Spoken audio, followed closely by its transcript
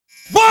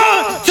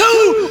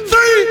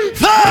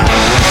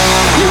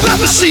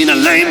Never seen a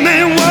lame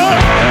man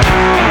walk,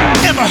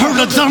 never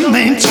heard a dumb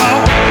man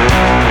talk,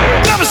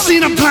 never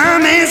seen a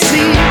blind man see.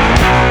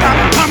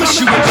 I promise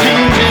you will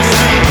change his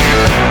name.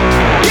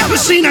 Never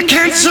seen a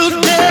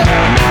canceled death,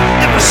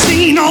 never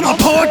seen all the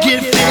poor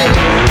get fed,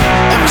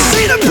 never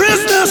seen a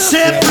prisoner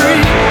set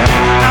free.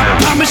 I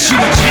promise you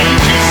will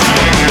change his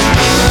name.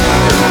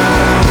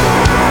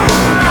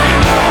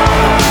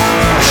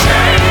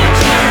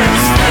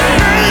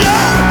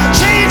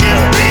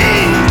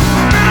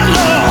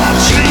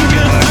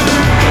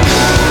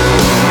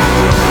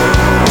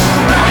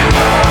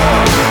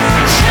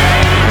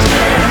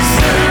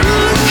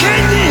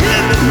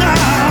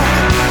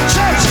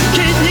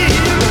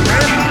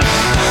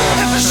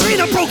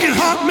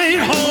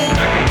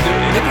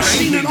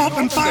 Seen an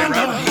orphan find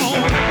a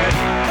home.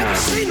 Never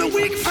seen a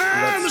weak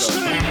find the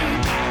strength.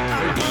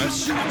 I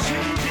promise you will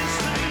change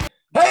his name.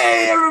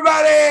 Hey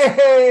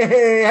everybody!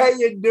 Hey, how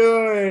you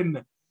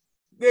doing?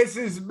 This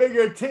is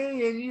Bigger T,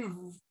 and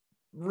you've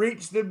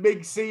reached the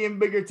Big C and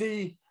Bigger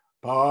T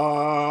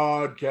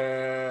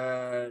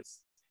podcast.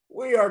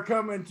 We are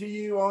coming to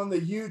you on the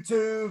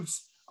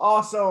YouTubes,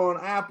 also on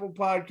Apple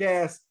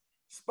Podcasts,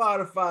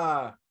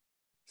 Spotify,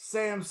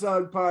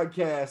 Samsung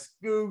Podcast,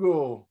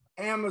 Google,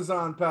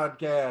 Amazon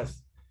Podcast,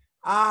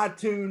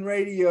 iTunes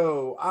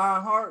Radio,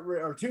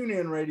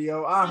 TuneIn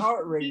Radio,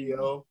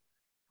 iHeartRadio,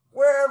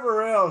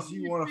 wherever else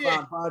you want to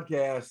find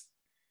podcasts,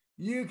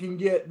 you can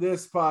get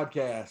this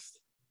podcast.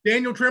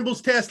 Daniel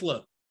Trimble's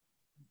Tesla.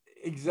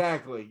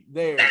 Exactly,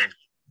 there.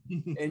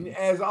 And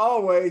as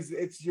always,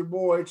 it's your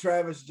boy,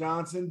 Travis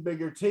Johnson,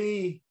 Bigger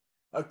T,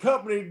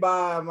 accompanied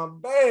by my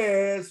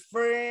best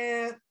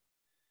friend,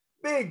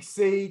 Big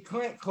C,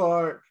 Clint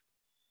Clark.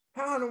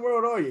 How in the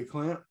world are you,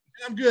 Clint?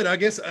 I'm good. I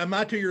guess am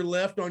I to your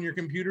left on your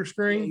computer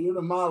screen? Yeah, you're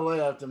to my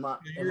left.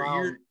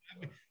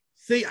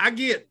 See, I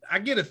get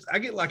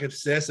like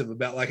obsessive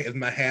about like is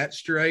my hat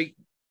straight.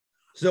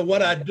 So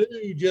what I do,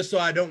 just so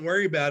I don't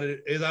worry about it,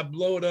 is I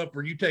blow it up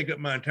where you take up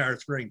my entire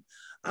screen.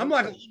 I'm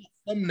like a little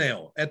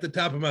thumbnail at the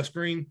top of my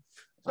screen.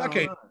 So I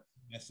can't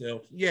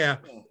myself. Yeah.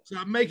 So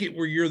I make it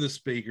where you're the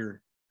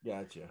speaker.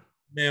 Gotcha.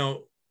 Now,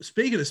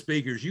 speaking of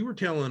speakers, you were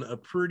telling a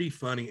pretty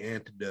funny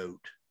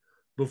anecdote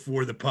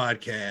before the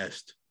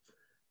podcast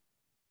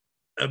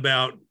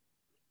about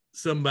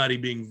somebody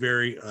being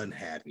very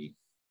unhappy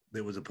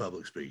that was a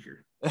public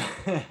speaker.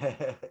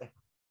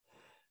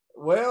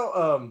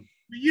 Well,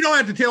 you don't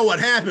have to tell what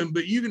happened,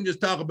 but you can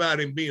just talk about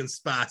him being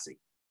spicy.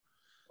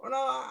 Well,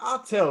 no,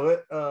 I'll tell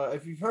it.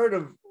 If you've heard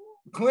of,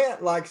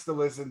 Clint likes to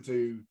listen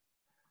to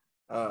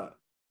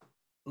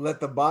Let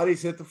the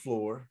Bodies Hit the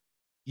Floor.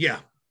 Yeah.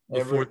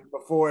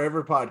 Before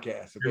every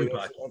podcast. Okay?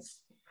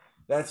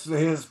 That's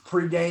his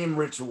pregame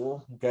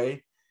ritual.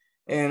 Okay.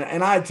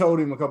 And I told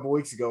him a couple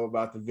weeks ago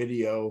about the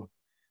video.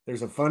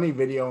 There's a funny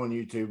video on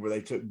YouTube where they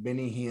took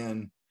Benny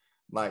Hinn,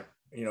 like,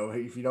 you know,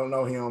 if you don't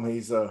know him,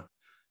 he's a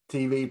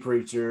TV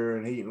preacher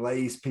and he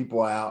lays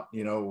people out,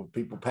 you know,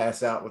 people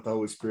pass out with the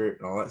Holy Spirit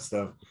and all that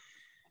stuff.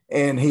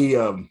 And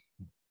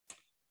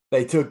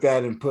they took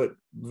that and put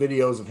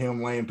videos of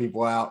him laying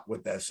people out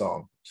with that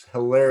song. It's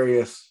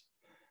hilarious.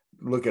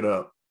 Look it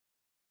up.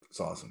 It's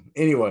awesome.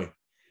 Anyway.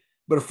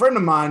 But a friend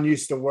of mine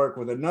used to work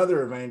with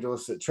another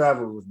evangelist that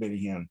traveled with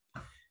Benny Hinn,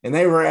 and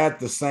they were at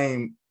the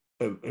same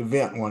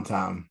event one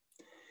time.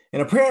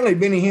 And apparently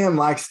Benny Hinn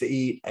likes to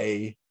eat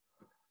a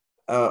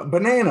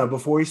banana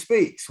before he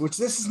speaks, which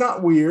this is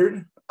not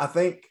weird. I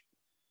think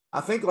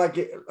like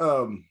it,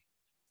 who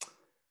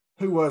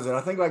was it?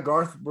 I think like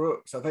Garth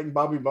Brooks. I think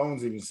Bobby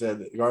Bones even said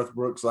that Garth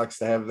Brooks likes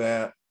to have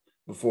that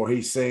before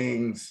he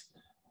sings.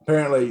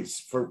 Apparently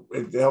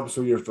it helps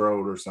with your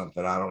throat or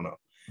something. I don't know.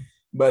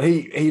 But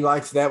he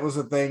likes, that was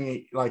the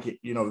thing, like,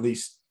 you know,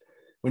 these,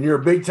 when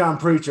you're a big time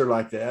preacher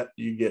like that,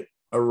 you get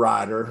a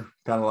rider,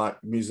 kind of like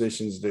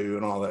musicians do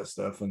and all that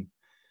stuff. And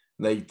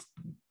they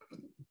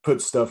put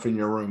stuff in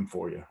your room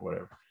for you,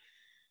 whatever.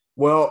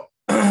 Well,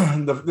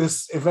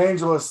 this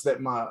evangelist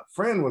that my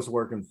friend was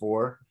working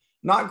for,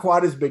 not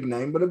quite as big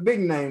name, but a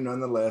big name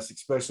nonetheless,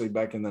 especially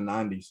back in the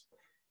 90s.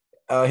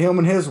 Him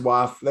and his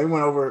wife, they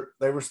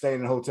were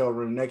staying in a hotel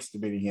room next to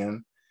Benny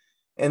Hinn.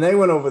 And they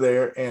went over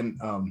there, and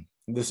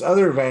this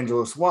other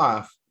evangelist's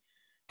wife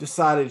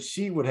decided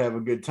she would have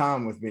a good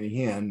time with Benny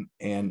Hinn,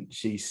 and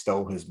she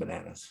stole his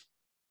bananas.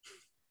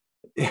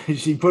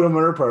 She put them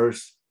in her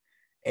purse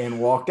and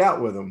walked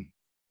out with them.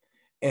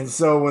 And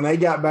so when they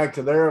got back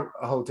to their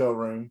hotel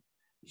room,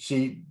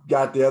 she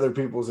got the other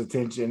people's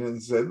attention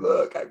and said,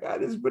 "Look, I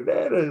got his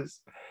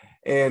bananas."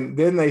 And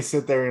then they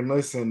sit there and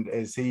listened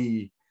as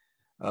he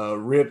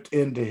ripped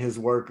into his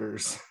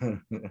workers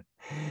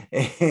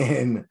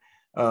and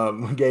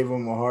gave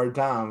him a hard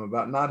time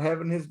about not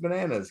having his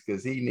bananas,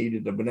 because he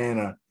needed a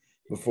banana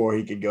before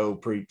he could go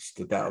preach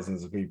to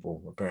thousands of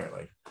people,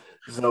 apparently.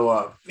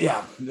 So,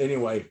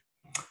 anyway,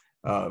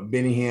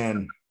 Benny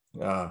Hinn,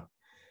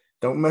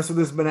 don't mess with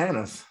his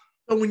bananas.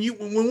 So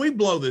when we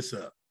blow this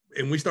up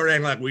and we start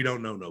acting like we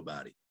don't know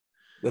nobody.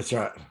 That's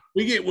right.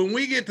 When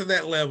we get to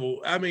that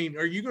level, I mean,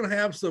 are you going to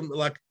have some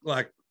like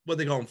what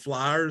they call them,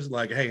 flyers?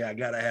 Like, hey, I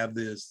got to have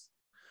this.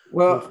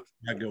 Well,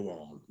 I go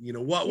on.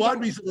 What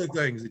would be some of the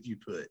things that you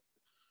put?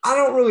 I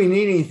don't really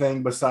need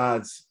anything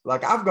besides,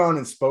 like, I've gone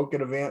and spoke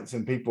at events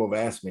and people have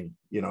asked me,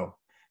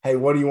 hey,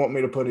 what do you want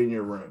me to put in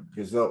your room?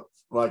 Because they'll,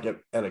 like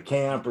at a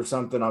camp or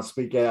something I'll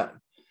speak at,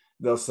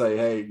 they'll say,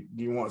 hey,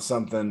 do you want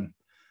something,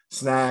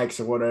 snacks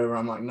or whatever?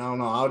 I'm like,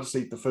 no, I'll just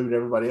eat the food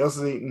everybody else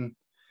is eating.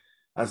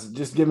 I said,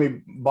 just give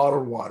me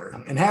bottled water.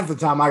 And half the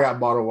time I got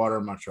bottled water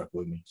in my truck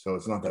with me. So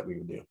it's not that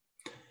big a deal.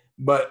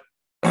 But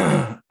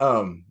now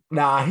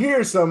I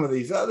hear some of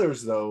these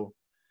others, though,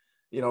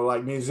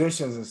 like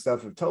musicians and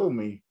stuff have told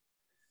me,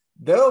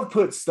 they'll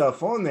put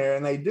stuff on there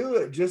and they do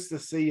it just to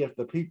see if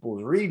the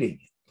people's reading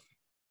it.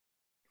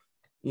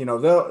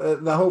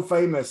 They'll the whole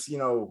famous,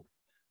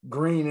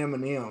 green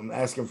M&M,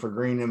 asking for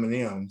green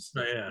M&Ms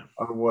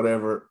or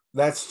whatever.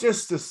 That's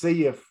just to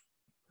see if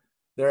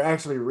they're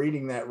actually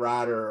reading that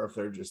rider or if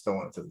they're just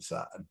throwing it to the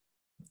side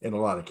in a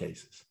lot of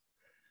cases.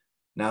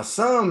 Now,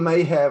 some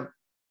may have,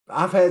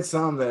 I've had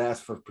some that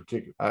asked for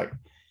particular,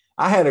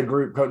 I had a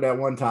group that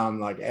one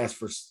time, asked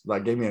for,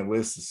 gave me a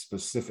list of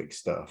specific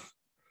stuff.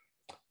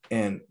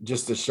 And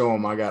just to show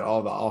them, I got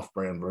all the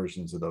off-brand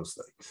versions of those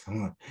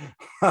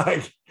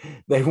things.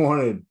 They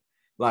wanted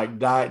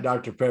Diet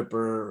Dr.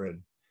 Pepper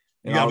and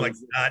you got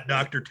Diet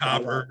Dr.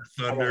 Topper,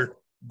 Thunder,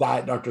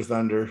 Diet Dr.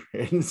 Thunder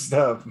and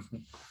stuff.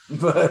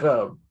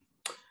 But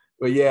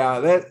yeah,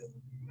 that,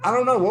 I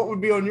don't know what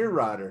would be on your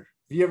rider.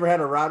 Have you ever had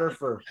a rider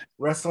for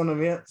wrestling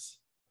events?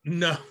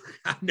 No,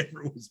 I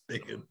never was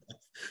big enough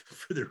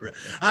for the.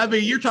 I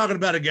mean, you're talking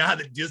about a guy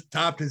that just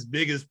topped his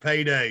biggest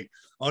payday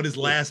on his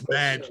last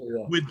match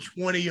with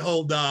 $20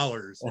 whole.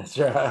 That's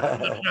right.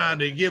 I'm trying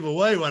to give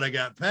away what I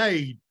got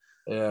paid.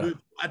 Yeah.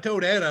 I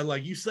told Ed, I was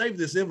like, you save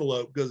this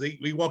envelope, because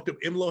we walked up,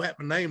 envelope had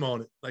my name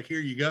on it. Like,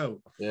 here you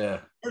go. Yeah.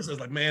 First, I was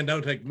like, man,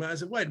 don't take money. I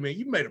said, wait a minute,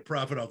 you made a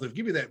profit off this.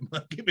 Give me that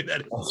money. Give me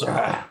that. That's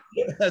right.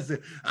 I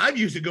said, I'm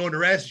used to going to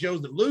wrestling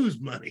shows that lose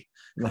money.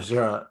 That's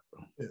right.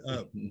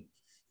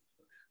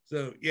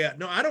 So yeah,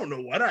 no, I don't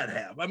know what I'd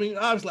have. I mean,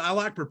 obviously, I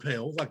like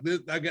Propel. Like this,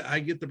 I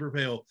get the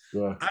Propel.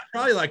 Yeah. I'd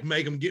probably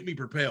make them get me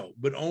Propel,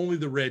 but only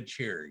the red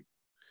cherry.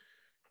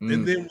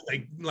 And then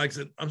I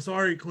said, I'm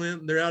sorry,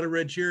 Clint, they're out of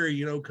red cherry.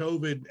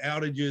 COVID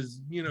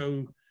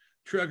outages.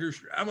 Truckers.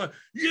 I'm like,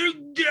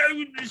 you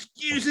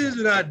excuses,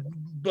 and I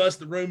bust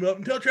the room up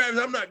and tell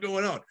Travis I'm not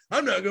going on.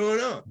 I'm not going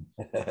on.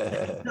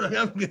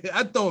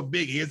 I'd throw a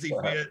big hissy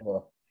fit,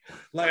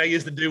 like I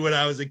used to do when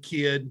I was a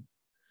kid.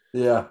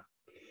 Yeah.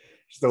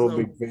 Still a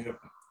big fan.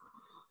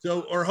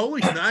 So our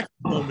Holy Snacks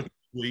moment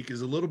this week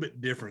is a little bit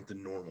different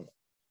than normal.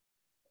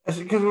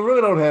 Because we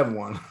really don't have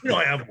one. We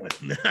don't have one.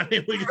 I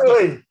mean, we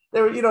really, a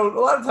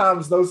lot of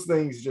times those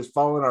things just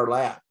fall in our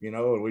lap,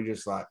 and we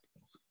just like,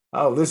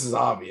 oh, this is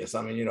obvious.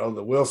 I mean,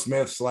 the Will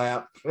Smith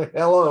slap.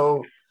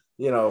 Hello,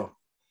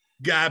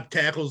 guy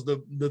tackles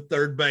the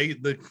third base,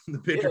 the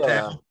pitcher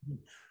tackle.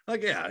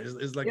 Like, yeah,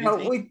 it's like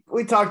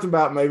we talked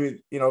about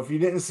maybe, if you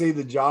didn't see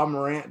the Ja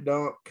Morant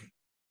dunk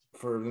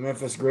for the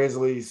Memphis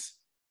Grizzlies,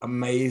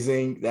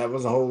 amazing. That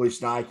was a holy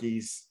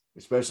shnikes,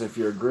 especially if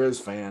you're a Grizz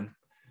fan.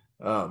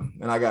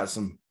 And I got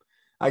some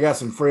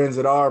friends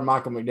that are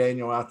Michael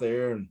McDaniel out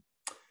there, and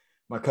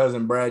my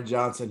cousin Brad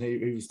Johnson.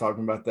 He was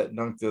talking about that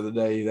dunk the other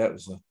day. That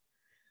was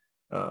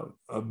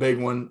a big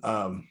one.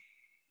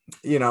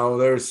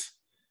 There's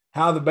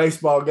how the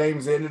baseball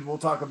games ended. We'll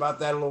talk about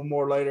that a little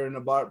more later in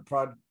the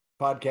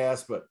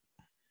podcast. But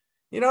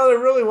there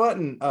really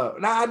wasn't. Now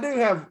I do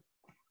have.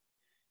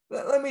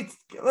 Let me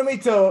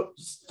tell a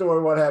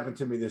story what happened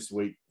to me this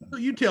week.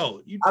 You tell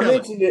I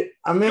mentioned it.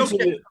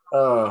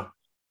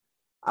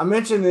 I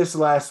mentioned this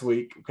last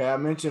week. Okay. I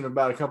mentioned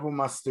about a couple of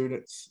my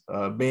students,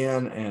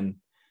 Ben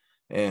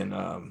and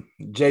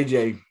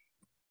JJ.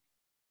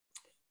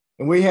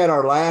 And we had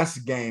our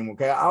last game.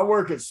 Okay. I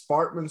work at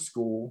Sparkman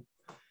School.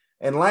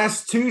 And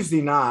last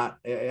Tuesday night,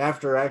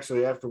 after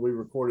we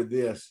recorded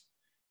this,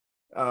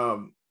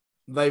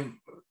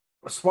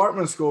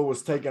 Sparkman School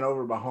was taken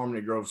over by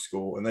Harmony Grove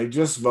School, and they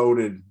just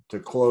voted to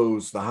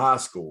close the high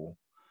school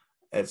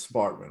at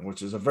Sparkman,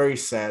 which is a very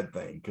sad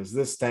thing because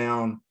this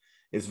town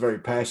is very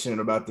passionate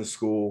about this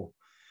school.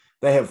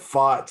 They have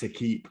fought to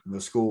keep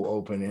the school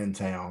open in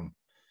town.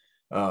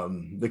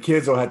 The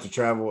kids will have to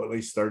travel at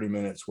least 30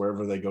 minutes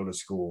wherever they go to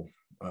school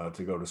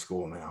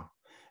now.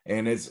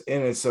 And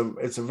it's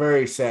a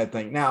very sad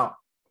thing. Now,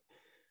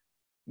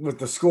 with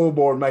the school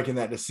board making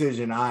that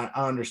decision, I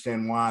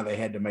understand why they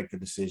had to make the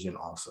decision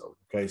also.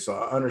 Okay. So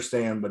I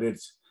understand, but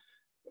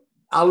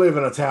I live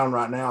in a town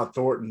right now,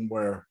 Thornton,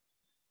 where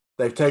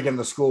they've taken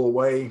the school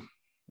away,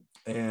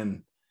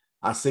 and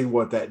I see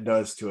what that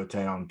does to a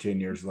town 10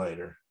 years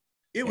later.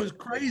 It was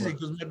crazy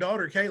because my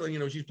daughter,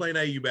 Caitlin, she's playing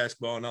AU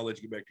basketball, and I'll let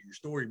you get back to your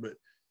story, but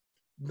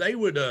they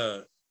would,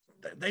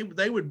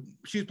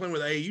 she was playing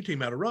with the AAU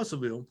team out of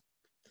Russellville,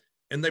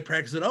 and they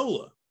practiced at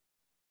Ola.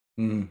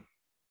 Mm-hmm.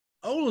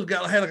 Ola's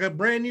had like a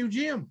brand new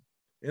gym,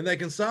 and they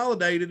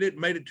consolidated it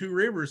and made it Two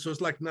Rivers. So it's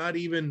like not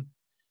even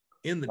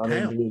in the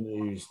town.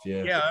 Used,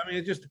 yeah. Yeah. I mean,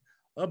 it's just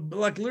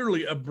like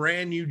literally a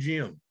brand new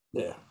gym.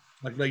 Yeah.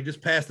 Like they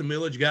just passed the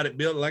millage, got it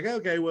built. Like,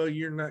 okay, well,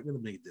 you're not going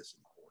to need this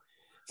anymore.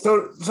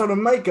 So to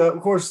make up,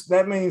 of course,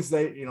 that means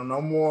that,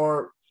 no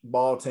more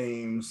ball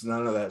teams,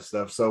 none of that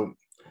stuff. So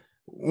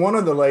one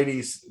of the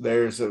ladies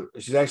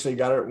she's actually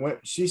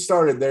she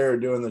started there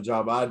doing the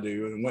job I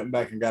do and went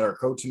back and got her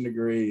coaching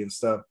degree and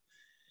stuff.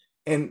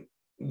 And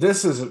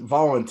this is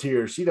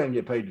volunteer. She doesn't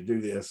get paid to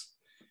do this.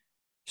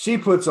 She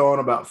puts on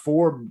about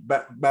 4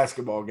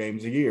 basketball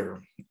games a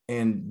year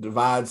and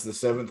divides the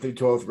 7th through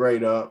 12th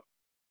grade up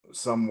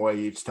some way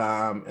each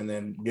time, and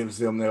then gives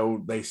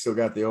them they still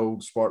got the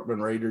old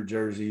Sparkman Raider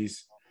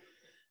jerseys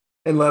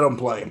and let them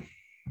play.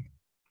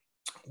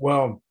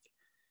 Well,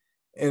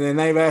 and then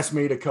they've asked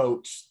me to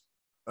coach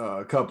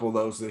a couple of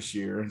those this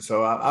year. And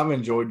so I've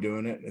enjoyed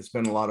doing it. It's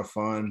been a lot of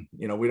fun.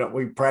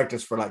 We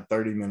practice for like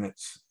 30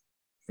 minutes,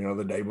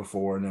 the day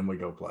before, and then we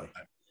go play.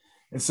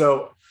 And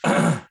so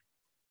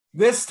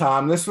this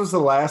was the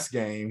last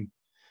game.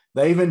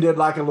 They even did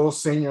like a little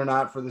senior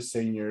night for the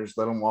seniors,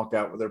 let them walk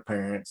out with their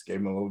parents, gave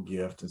them a little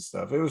gift and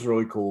stuff. It was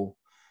really cool.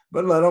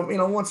 But let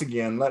them, once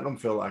again, let them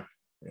feel like,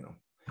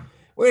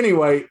 Well,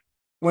 anyway,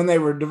 when they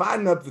were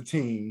dividing up the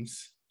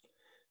teams,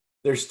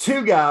 there's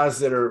 2 guys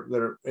that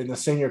are in the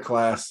senior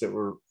class that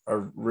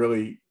are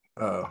really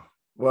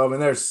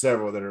there's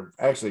several that are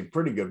actually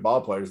pretty good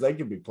ball players. They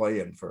could be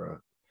playing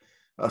for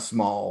a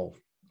small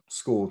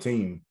school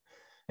team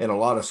in a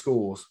lot of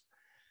schools.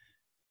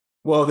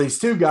 Well, these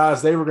 2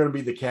 guys, they were going to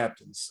be the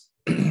captains.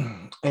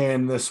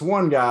 And this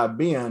one guy,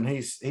 Ben,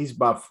 he's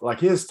by like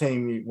his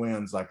team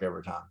wins like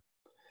every time.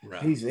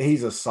 Right.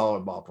 He's a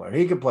solid ball player.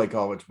 He could play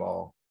college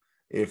ball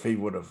if he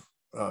would have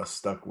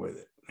stuck with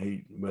it.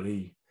 He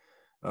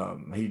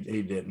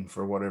didn't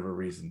for whatever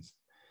reasons.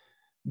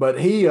 But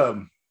he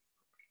kind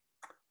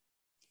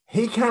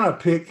of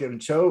picked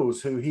and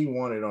chose who he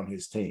wanted on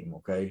his team.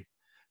 Okay.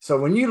 So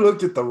when you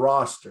looked at the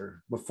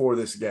roster before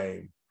this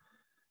game,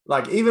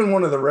 like even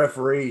one of the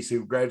referees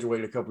who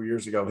graduated a couple of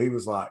years ago, he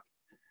was like,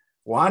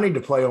 well, I need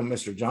to play on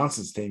Mr.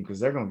 Johnson's team because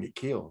they're going to get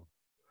killed.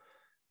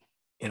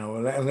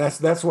 And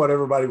that's what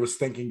everybody was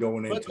thinking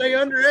going into. But they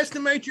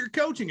underestimate your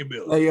coaching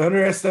ability. They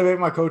underestimate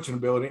my coaching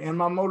ability and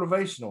my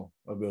motivational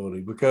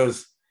ability,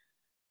 because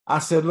I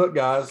said, look,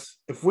 guys,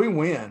 if we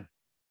win,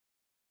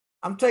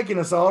 I'm taking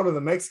us all to the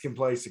Mexican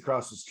place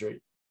across the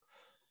street.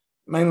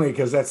 Mainly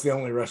because that's the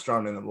only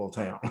restaurant in the little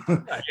town.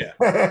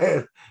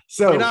 Yeah.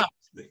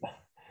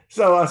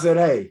 So I said,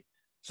 hey,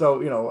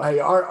 hey,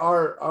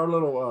 our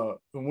little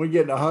when we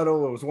get in a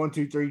huddle, it was 1,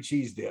 2, 3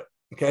 cheese dip.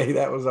 Okay,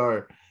 that was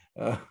our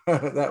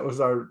chant. Was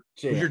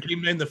your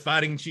team named the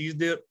Fighting Cheese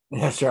Dip?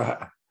 That's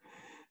right.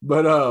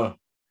 But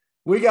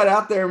we got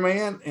out there,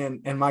 man,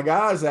 and my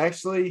guys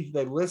actually,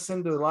 they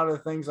listened to a lot of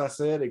the things I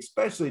said,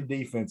 especially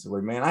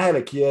defensively. Man, I had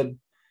a kid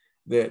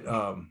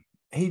that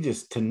he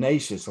just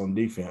tenacious on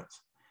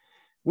defense.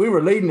 We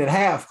were leading at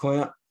half,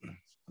 Clint.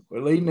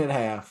 We're leading at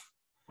half.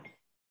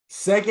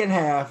 Second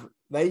half,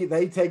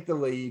 they take the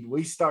lead.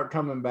 We start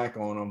coming back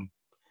on them.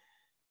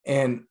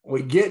 And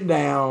we get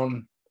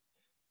down,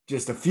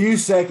 just a few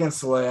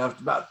seconds left,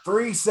 about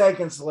 3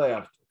 seconds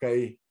left,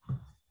 okay?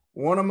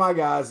 One of my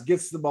guys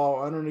gets the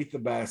ball underneath the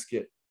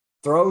basket,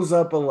 throws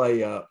up a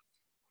layup.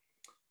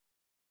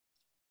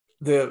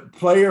 The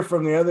player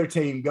from the other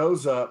team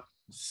goes up,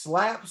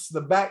 slaps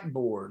the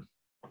backboard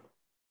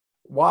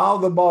while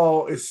the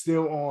ball is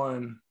still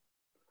on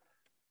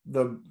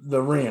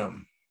the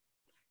rim.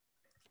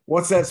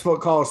 What's that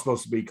call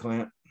supposed to be,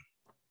 Clint?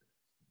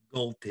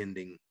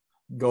 Goaltending.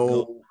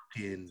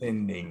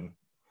 Goaltending.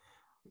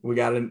 We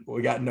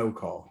got no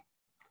call.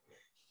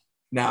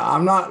 Now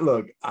I'm not.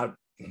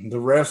 The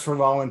refs were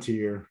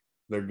volunteer.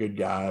 They're good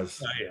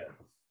guys. Oh yeah.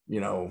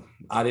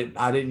 I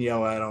didn't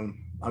yell at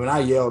them. I mean, I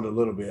yelled a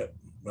little bit,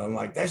 but I'm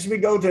like, that should be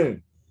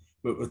goaltending.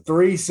 But with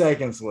 3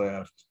 seconds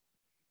left,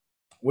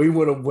 we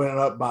would have went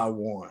up by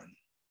 1.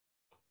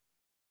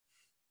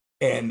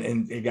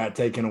 And it got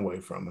taken away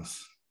from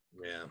us.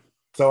 Yeah.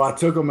 So I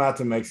took them out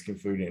to Mexican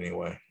food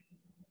anyway.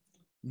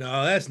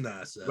 No, that's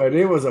nice. But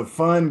it was a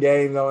fun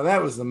game, though. And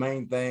that was the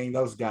main thing.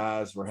 Those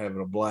guys were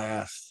having a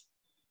blast.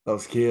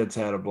 Those kids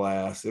had a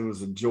blast. It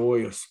was a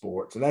joy of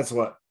sports. And that's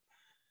what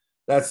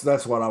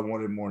I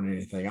wanted more than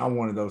anything. I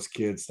wanted those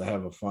kids to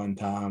have a fun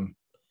time.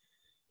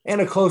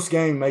 And a close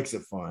game makes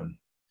it fun.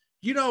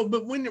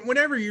 But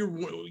whenever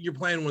you're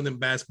playing one of them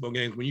basketball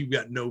games when you've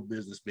got no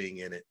business being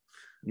in it,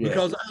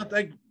 because I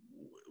think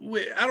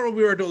I don't know if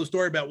we ever told the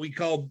story about we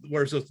called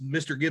where it's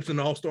Mr. Gibson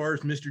All-Stars,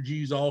 Mr.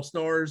 G's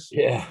All-Stars.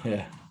 Yeah.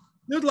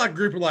 There's like a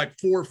group of like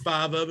 4 or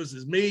 5 of us.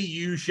 It's me,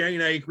 you, Shane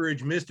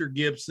Akridge, Mr.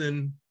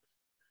 Gibson.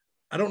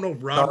 I don't know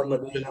if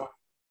Robert,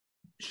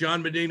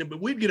 Sean Medina,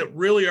 but we'd get up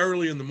really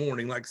early in the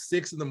morning, like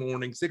 6 in the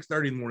morning,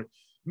 6:30 in the morning,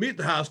 meet at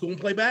the high school and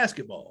play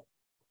basketball.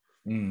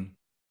 Mm.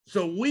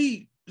 So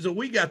we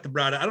got the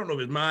bright. I don't know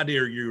if it's my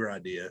idea or your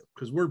idea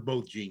because we're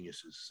both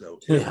geniuses. So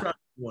it's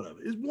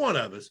one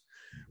of us.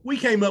 We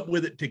came up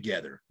with it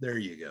together. There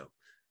you go.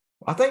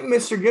 I think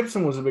Mr.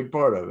 Gibson was a big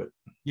part of it.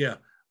 Yeah,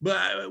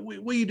 but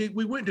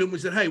we went to him. We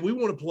said, "Hey, we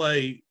want to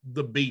play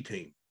the B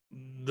team,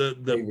 the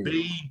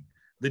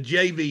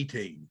JV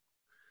team."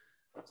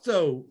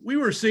 So we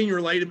were senior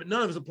related, but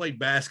none of us have played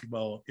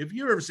basketball. If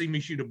you ever see me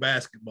shoot a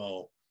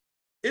basketball,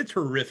 it's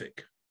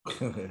horrific.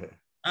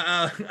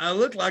 I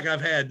look like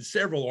I've had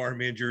several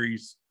arm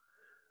injuries.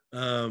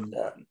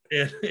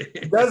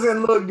 It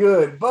doesn't look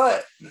good,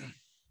 but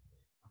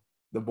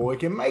the boy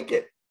can make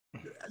it.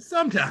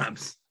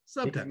 Sometimes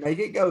He can make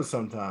it go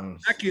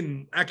sometimes. I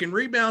can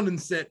rebound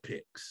and set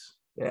picks.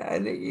 Yeah,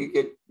 and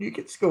you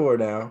can score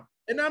now.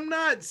 And I'm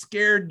not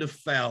scared to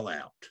foul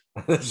out.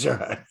 That's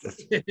right.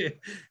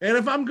 And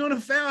if I'm going to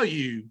foul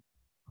you,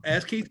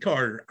 ask Keith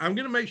Carter, I'm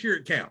going to make sure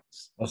it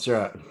counts. That's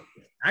right.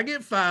 I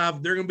get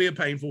 5, they're going to be a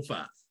painful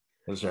 5.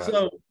 That's right.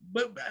 So,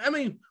 but I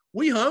mean,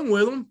 we hung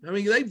with them. I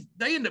mean,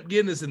 they end up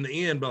getting us in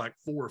the end by like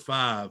 4 or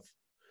 5.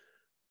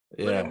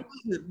 Yeah.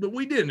 But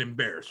we didn't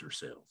embarrass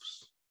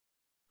ourselves.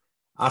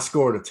 I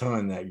scored a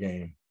ton that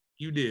game.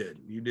 You did.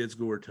 You did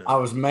score a ton. I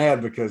was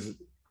mad because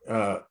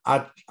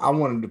I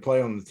wanted to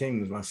play on the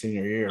team my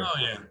senior year. Oh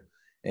yeah.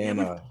 And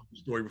we've told the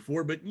story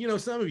before, but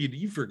some of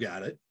you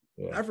forgot it.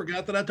 Yeah. I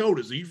forgot that I told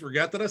it, so you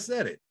forgot that I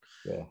said it.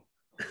 Yeah.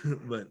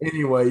 But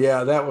anyway,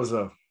 yeah, that was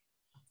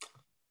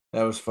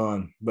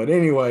fun. But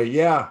anyway,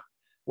 yeah.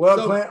 Well,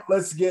 so, Clint,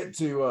 let's get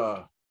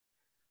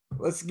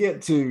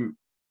to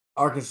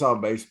Arkansas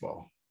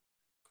baseball.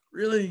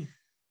 Really?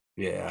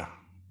 Yeah.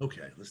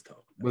 Okay, let's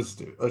talk. Let's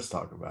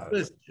talk about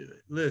it.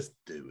 Let's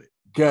do it.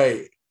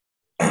 Okay.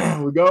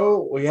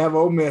 We have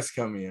Ole Miss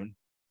come in.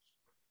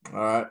 All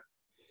right.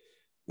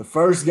 The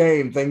first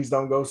game, things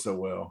don't go so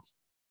well.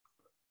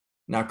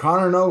 Now,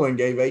 Connor Nolan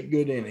gave 8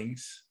 good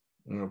innings,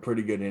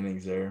 pretty good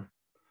innings there.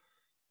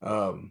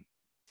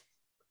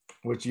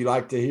 Which you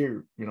like to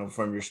hear,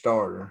 from your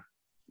starter.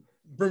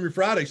 From your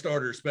Friday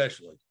starter,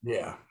 especially.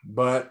 Yeah,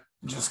 but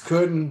just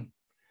couldn't,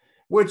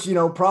 which,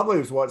 probably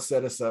was what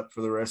set us up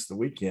for the rest of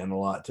the weekend a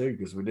lot too,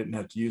 because we didn't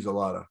have to use a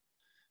lot of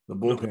the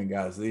bullpen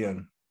guys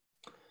then.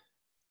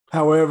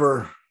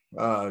 However,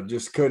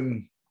 just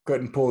couldn't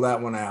pull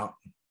that one out.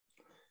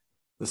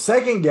 The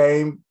second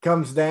game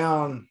comes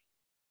down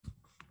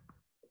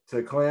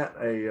to Clint,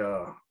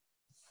 a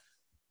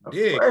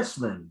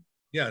freshman.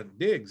 Yeah,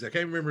 Diggs. I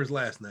can't remember his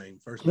last name.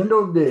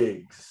 Kendall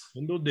Diggs.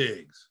 Kendall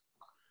Diggs.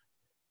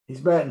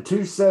 He's batting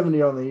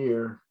 .270 on the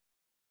year.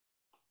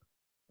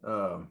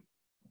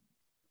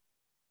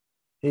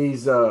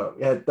 He's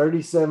had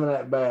 37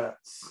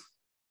 at-bats.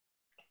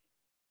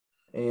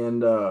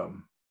 And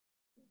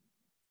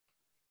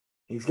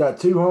he's got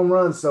 2 home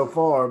runs so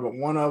far, but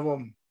one of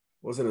them,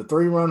 was it a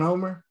 3-run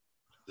homer?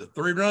 The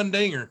 3-run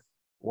dinger.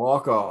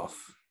 Walk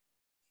off.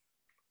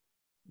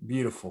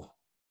 Beautiful.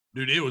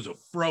 Dude, it was a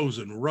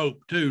frozen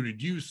rope too.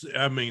 Did you see?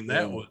 I mean,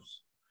 that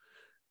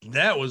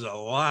was a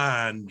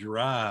line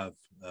drive.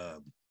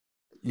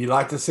 You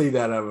like to see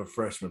that out of a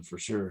freshman for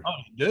sure. Oh,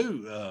 you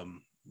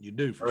do. You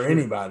do for or sure.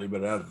 Anybody,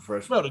 but out of a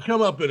freshman. Well, to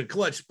come up in a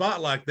clutch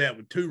spot like that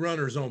with 2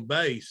 runners on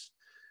base,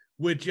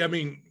 which, I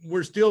mean,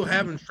 we're still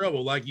having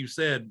trouble, like you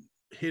said,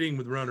 hitting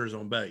with runners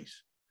on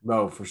base.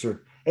 No, for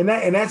sure. And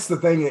that's the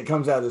thing that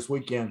comes out this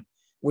weekend.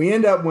 We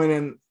end up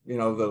winning,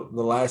 the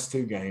last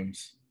 2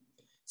 games.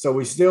 So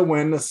we still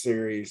win the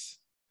series,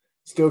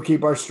 still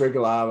keep our streak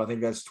alive. I think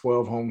that's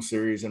 12 home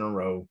series in a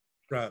row.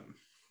 Right.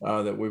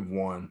 That we've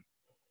won.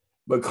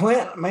 But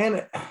Clint,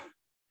 man,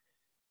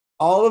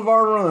 all of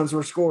our runs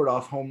were scored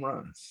off home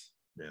runs.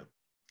 Yeah.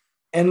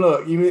 And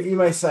look, you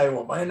may say,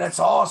 well, man, that's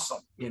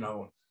awesome,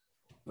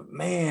 But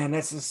man,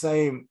 that's the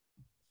same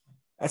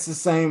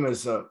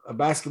as a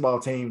basketball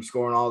team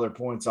scoring all their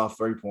points off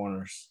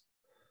 3-pointers.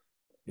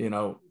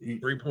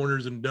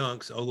 3-pointers and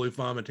dunks, Olu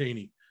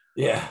Famatini.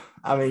 Yeah.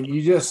 I mean,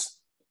 you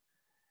just,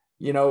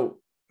 there's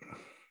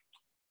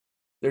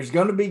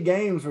going to be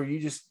games where you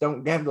just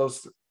don't have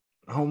those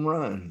home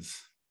runs.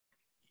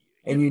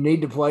 And you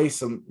need to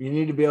you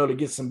need to be able to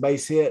get some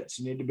base hits.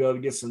 You need to be able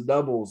to get some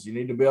doubles. You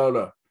need to be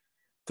able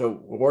to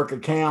work a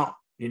count.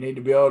 You need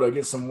to be able to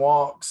get some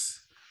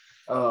walks.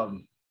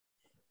 You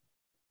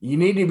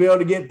need to be able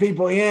to get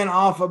people in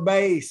off of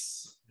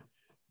base.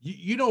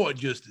 You know what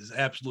just is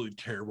absolutely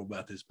terrible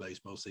about this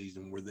baseball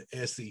season, where the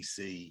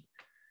SEC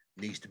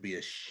needs to be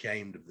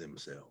ashamed of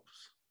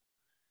themselves.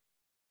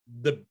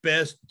 The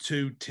best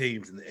 2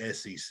 teams in the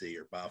SEC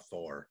are by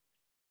far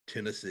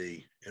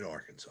Tennessee and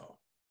Arkansas.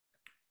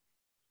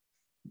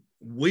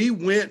 We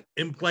went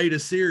and played a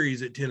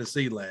series at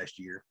Tennessee last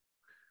year,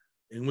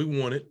 and we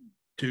won it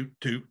 2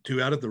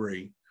 out of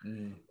 3.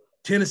 Mm.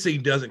 Tennessee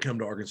doesn't come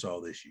to Arkansas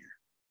this year.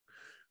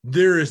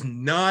 There is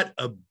not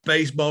a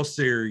baseball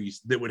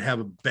series that would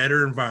have a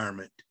better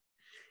environment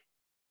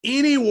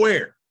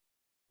anywhere.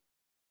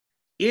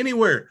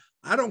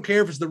 I don't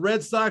care if it's the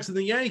Red Sox and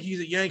the Yankees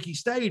at Yankee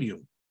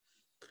Stadium.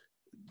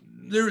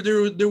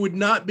 There would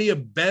not be a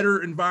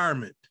better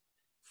environment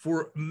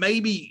for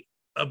maybe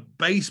for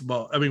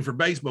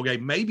baseball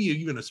game, maybe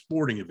even a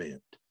sporting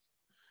event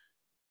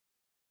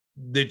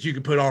that you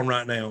could put on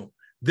right now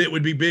that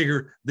would be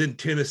bigger than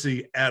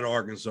Tennessee at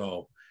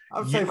Arkansas. I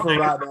would say for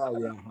right now,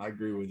 yeah, I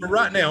agree with you. For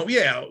right now,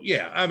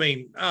 yeah. I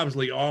mean,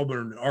 obviously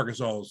Auburn,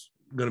 Arkansas is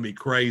going to be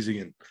crazy,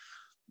 and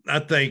I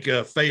think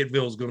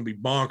Fayetteville is going to be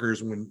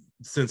bonkers when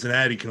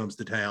Cincinnati comes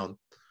to town.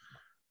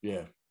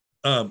 Yeah.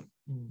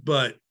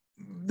 But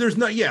there's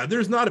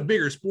not a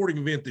bigger sporting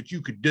event that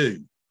you could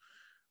do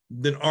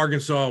than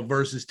Arkansas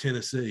versus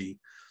Tennessee.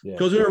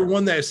 Because whoever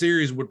won that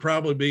series would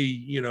probably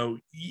be,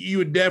 you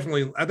would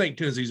definitely, I think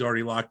Tennessee's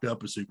already locked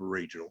up a super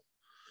regional.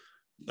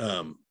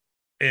 And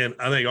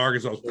I think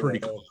Arkansas is pretty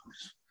close.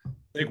 I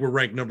think we're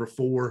ranked number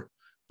 4,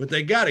 but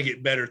they got to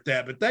get better at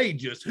that. But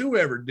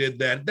whoever did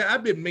that,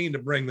 I've been meaning to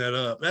bring that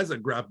up. That's a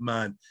gripe of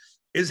mine,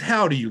 is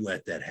how do you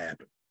let that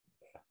happen?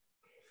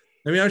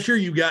 I mean, I'm sure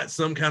you got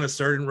some kind of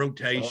certain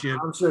rotation.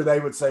 I'm sure they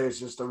would say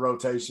it's just a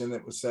rotation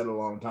that was set a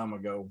long time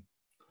ago.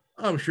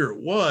 I'm sure it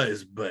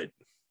was, but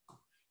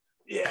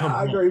yeah,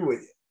 I agree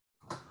with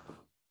you.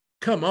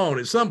 Come on.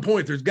 At some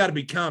point, there's got to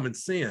be common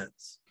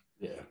sense.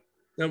 Yeah.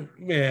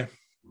 Yeah.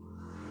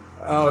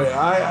 Oh,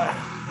 yeah.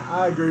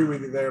 I agree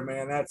with you there,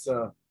 man. That's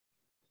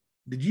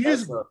Did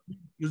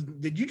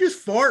you just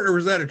fart, or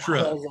was that a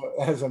truck?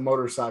 As a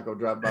motorcycle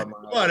drive by my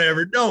house.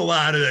 Whatever. Don't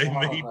lie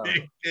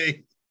to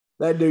me.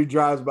 That dude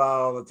drives by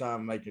all the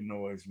time making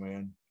noise,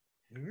 man.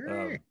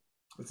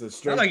 It's a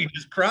straight. Not like he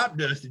just crop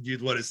dusted you,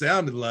 is what it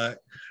sounded like.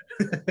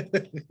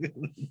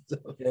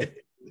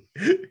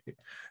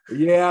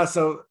 Yeah.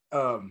 So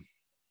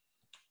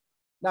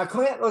now,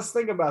 Clint, let's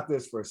think about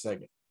this for a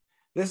second.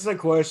 This is a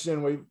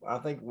question I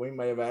think we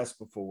may have asked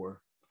before,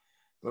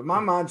 but my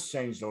mind's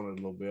changed on it a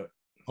little bit.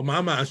 Oh,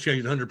 my mind's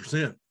changed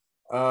 100%.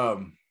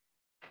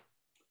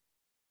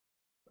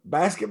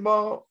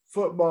 Basketball,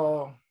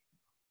 football,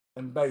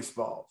 and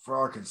baseball for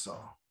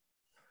Arkansas.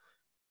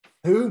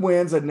 Who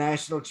wins a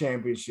national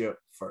championship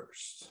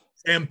first?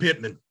 Sam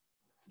Pittman.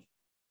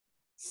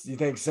 You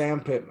think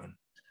Sam Pittman?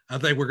 I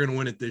think we're going to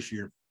win it this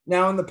year.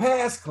 Now, in the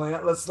past,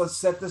 Clint, let's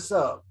set this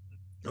up.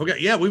 Okay,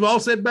 yeah, we've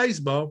all said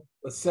baseball.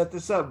 Let's set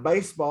this up.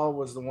 Baseball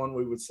was the one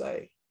we would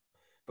say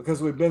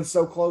because we've been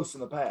so close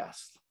in the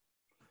past.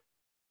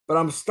 But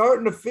I'm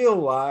starting to feel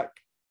like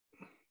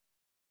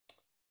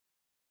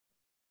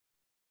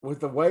with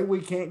the way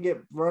we can't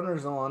get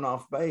runners on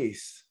off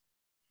base,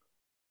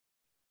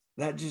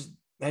 that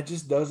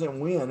just doesn't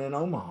win in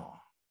Omaha.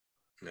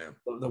 Yeah.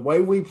 The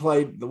way we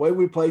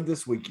played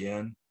this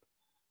weekend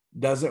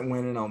doesn't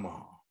win in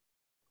Omaha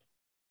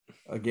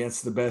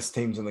against the best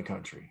teams in the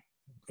country.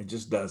 It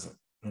just doesn't.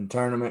 In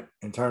tournament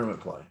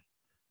play.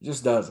 It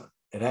just doesn't.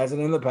 It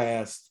hasn't in the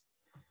past,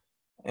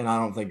 and I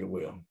don't think it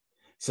will.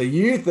 So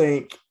you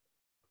think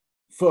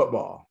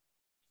football?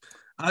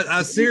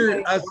 I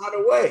seriously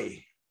right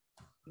away.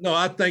 No,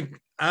 I think.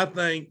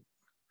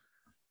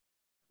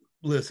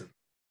 Listen,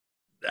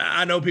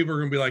 I know people are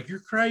going to be like, "You're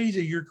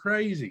crazy. You're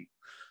crazy."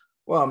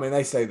 Well, I mean,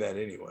 they say that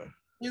anyway.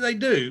 Yeah, they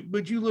do.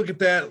 But you look at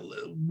that.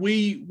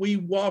 We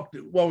walked.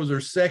 What was our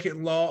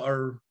second loss,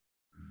 or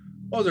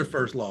what was our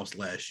first loss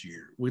last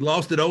year? We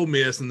lost at Ole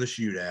Miss in the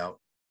shootout.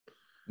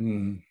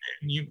 Mm.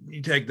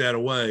 You take that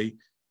away,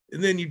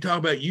 and then you talk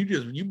about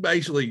you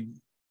basically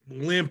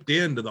limped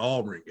into the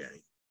Auburn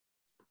game.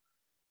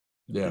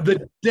 Yeah.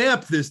 The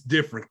depth is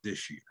different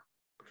this year.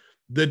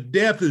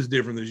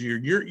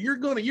 You're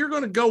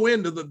gonna go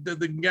into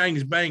the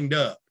games banged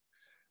up,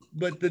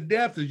 but the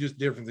depth is just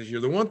different this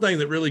year. The one thing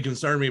that really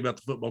concerned me about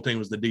the football team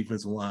was the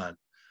defensive line.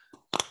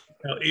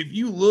 Now, if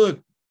you look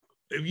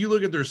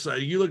at their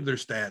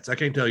stats, I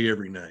can't tell you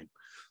every name,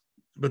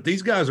 but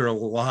these guys are a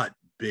lot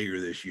bigger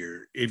this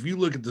year. If you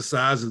look at the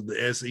size of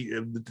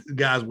the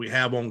guys we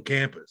have on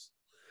campus,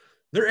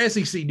 they're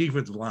SEC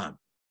defensive linemen.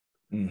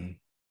 Mm-hmm.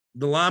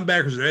 The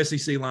linebackers are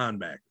SEC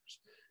linebackers.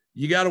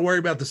 You got to worry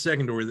about the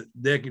secondary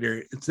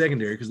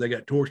because they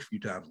got torched a few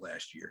times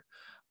last year.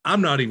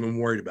 I'm not even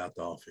worried about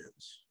the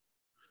offense.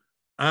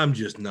 I'm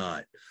just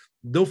not.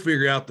 They'll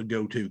figure out the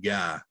go-to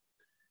guy,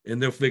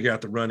 and they'll figure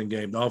out the running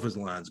game. The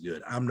offensive line's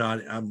good.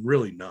 I'm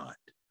really not.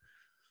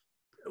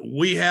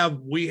 We have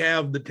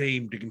the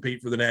team to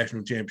compete for the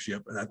national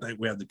championship, and I think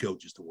we have the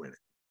coaches to win it.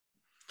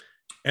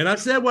 And I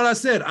said what I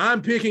said.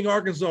 I'm picking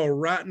Arkansas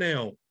right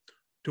now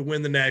to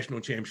win the national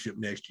championship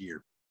next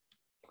year.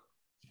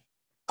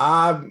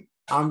 I'm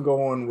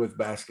going with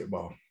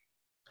basketball.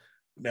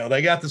 Now,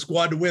 they got the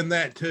squad to win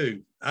that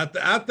too.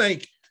 I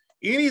think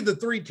any of the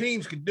 3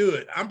 teams could do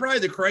it. I'm probably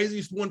the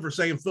craziest one for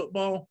saying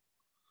football,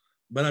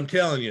 but I'm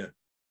telling you,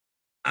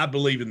 I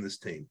believe in this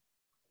team.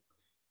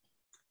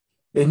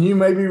 And you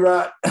may be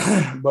right,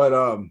 but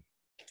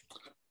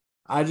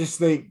I just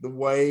think the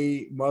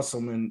way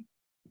Musselman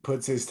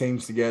puts his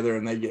teams together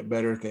and they get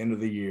better at the end of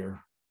the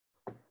year,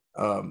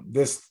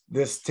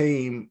 this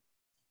team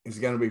is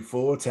going to be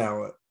full of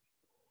talent,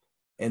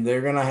 and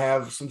they're going to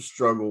have some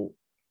struggle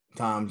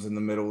times in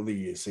the middle of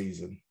the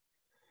season.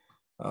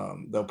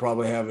 They'll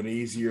probably have an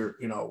easier,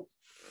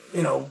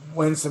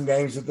 win some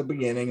games at the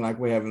beginning like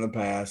we have in the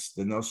past,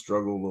 then they'll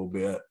struggle a little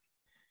bit.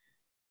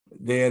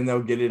 Then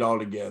they'll get it all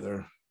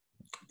together,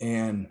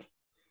 and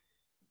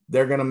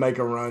they're going to make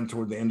a run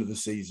toward the end of the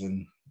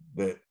season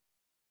that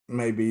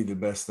may be the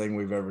best thing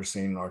we've ever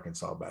seen in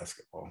Arkansas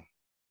basketball.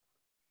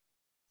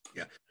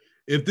 Yeah.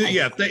 If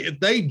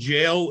they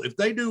gel, if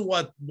they do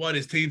what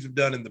his teams have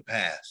done in the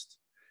past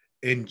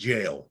and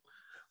gel,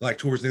 like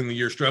towards the end of the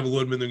year, struggle a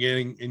little bit in the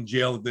beginning and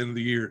gel at the end of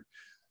the year,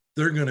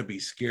 they're going to be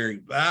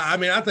scary. I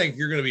mean, I think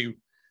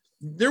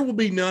there will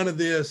be none of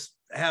this.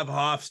 Have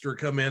Hofstra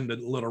come into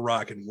Little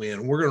Rock and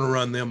win. We're going to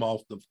run them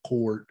off the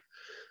court.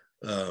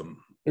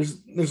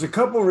 There's a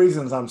couple of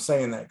reasons I'm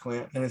saying that,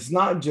 Clint, and it's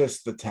not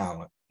just the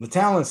talent. The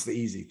talent's the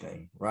easy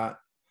thing, right?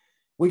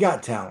 We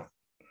got talent.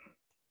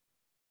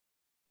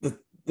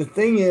 The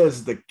thing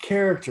is the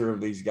character of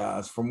these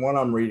guys from what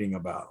I'm reading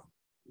about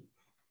them.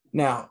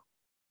 Now,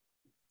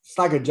 it's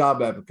like a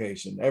job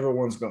application.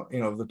 Everyone's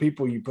going, the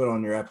people you put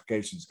on your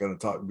application is going to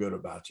talk good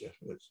about you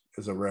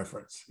as a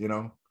reference,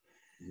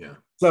 Yeah.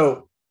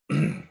 So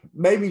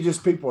maybe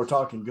just people are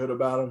talking good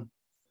about them.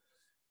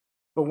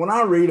 But when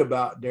I read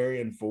about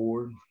Darian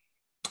Ford,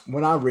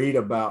 when I read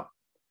about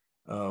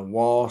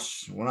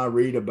Walsh, when I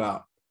read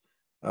about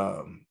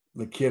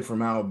the kid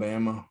from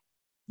Alabama.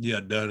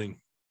 Yeah, Dunning.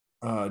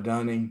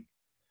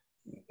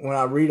 When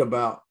I read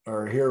about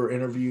or hear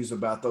interviews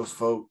about those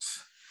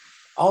folks,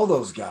 all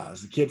those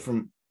guys, the kid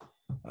from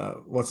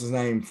what's his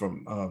name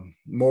from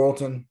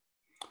Morrilton,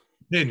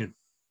 Pinion.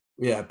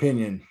 Yeah,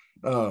 Pinion.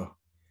 I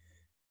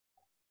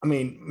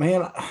mean,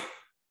 man,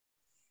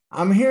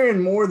 I'm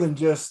hearing more than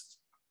just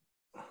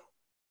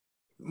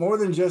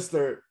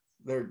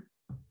they're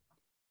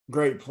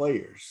great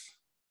players.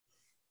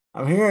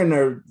 I'm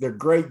hearing they're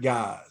great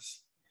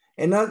guys.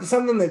 And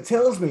something that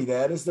tells me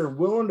that is they're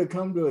willing to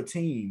come to a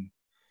team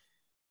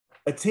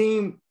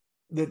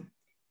that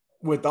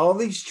with all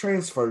these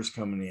transfers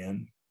coming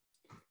in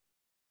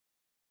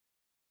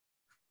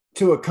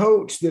to a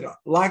coach that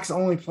likes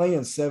only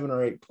playing 7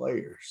 or 8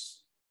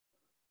 players.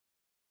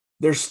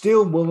 They're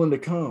still willing to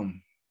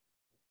come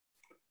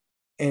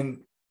and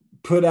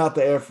put out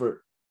the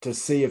effort to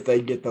see if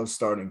they get those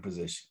starting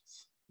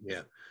positions.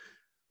 Yeah.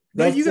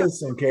 That says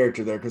some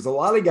character there, because a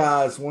lot of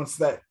guys, once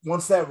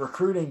that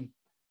recruiting,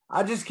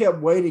 I just kept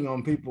waiting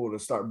on people to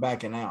start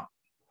backing out.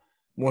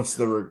 Once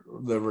the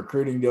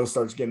recruiting deal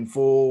starts getting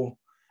full,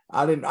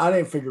 I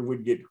didn't figure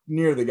we'd get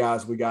near the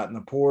guys we got in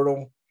the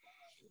portal,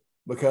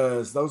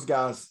 because those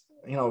guys,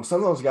 some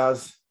of those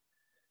guys,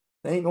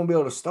 they ain't gonna be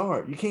able to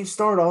start. You can't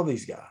start all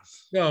these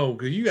guys. No,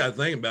 because you got to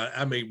think about it.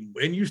 I mean,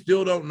 and you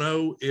still don't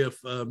know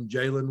if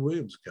Jalen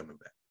Williams is coming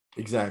back.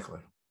 Exactly.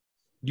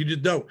 You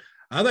just don't.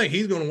 I think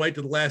he's going to wait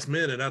to the last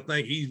minute. I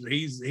think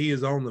he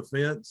is on the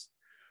fence.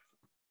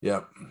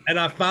 Yep. And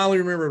I finally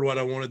remembered what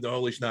I wanted the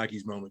Holy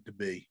Schnikes moment to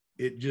be.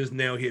 It just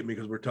now hit me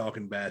because we're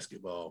talking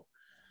basketball.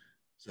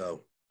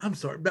 So I'm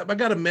sorry, but I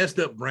got a messed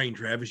up brain,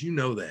 Travis. You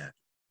know that.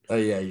 Oh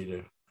yeah, you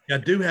do. I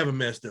do have a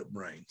messed up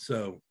brain.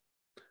 So,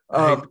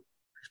 but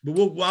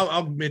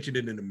I'll mention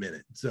it in a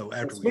minute. So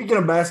after speaking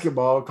of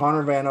basketball,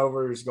 Connor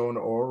Vanover is going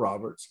to Oral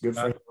Roberts. Good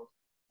for him.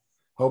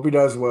 Hope he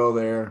does well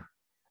there.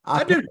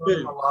 I do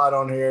him a lot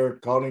on here.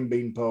 Called him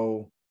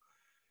Beanpole.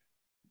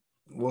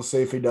 We'll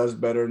see if he does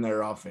better in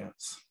their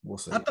offense. We'll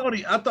see. I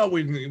thought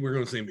we were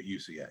going to see him at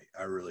UCA.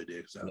 I really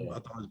did. So I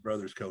thought his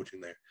brother's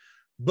coaching there.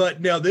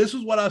 But now this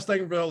is what I was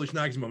thinking for the Holy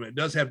Schnikes moment. It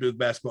does have to do with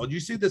basketball. Did you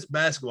see this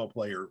basketball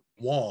player,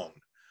 Wong?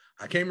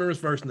 I can't remember his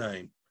first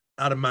name,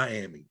 out of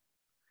Miami.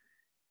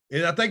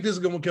 And I think this is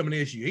going to become an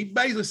issue. He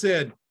basically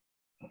said,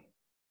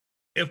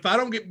 if I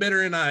don't get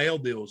better NIL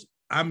deals,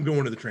 I'm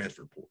going to the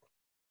transfer portal.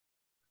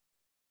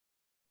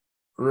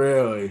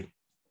 Really?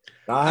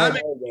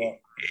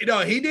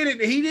 He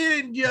didn't.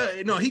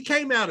 He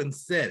came out and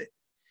said it.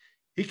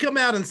 He come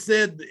out and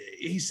said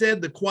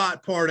the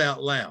quiet part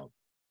out loud.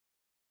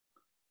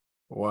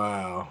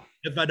 Wow.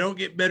 If I don't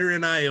get better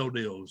NIL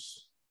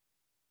deals,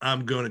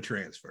 I'm going to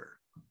transfer.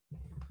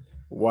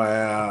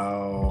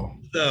 Wow.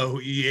 So,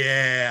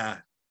 yeah.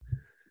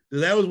 So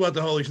that was what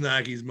the Holy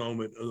Schnikes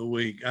moment of the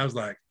week. I was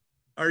like,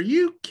 are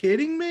you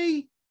kidding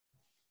me?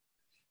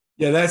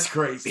 Yeah, that's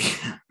crazy.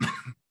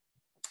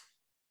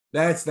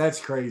 That's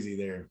crazy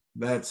there.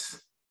 But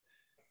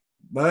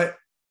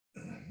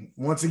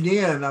once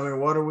again, I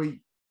mean,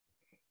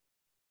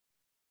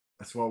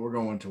 that's what we're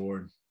going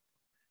toward.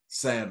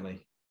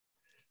 Sadly.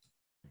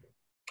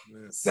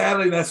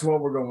 Sadly, that's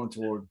what we're going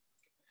toward.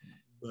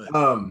 But,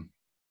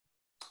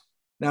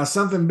 now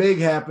something big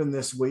happened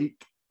this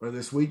week or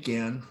this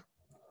weekend,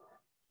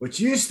 which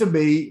used to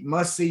be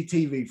must-see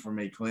TV for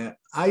me, Clint.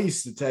 I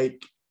used to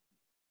take,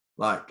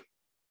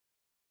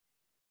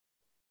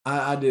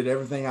 I did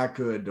everything I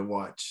could to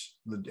watch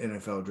the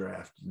NFL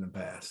draft in the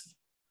past.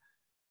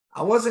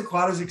 I wasn't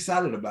quite as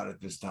excited about it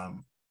this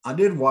time. I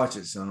did watch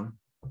it some.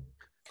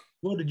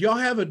 Well,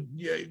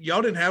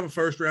 y'all didn't have a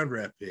first-round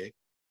draft pick?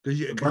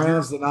 The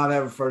Browns did not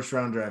have a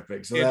first-round draft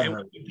pick, so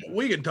that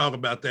we can talk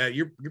about that.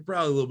 You're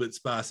probably a little bit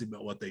spicy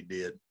about what they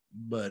did,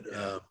 but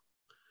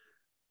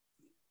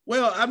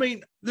well, I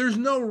mean, there's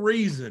no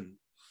reason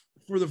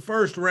for the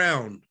first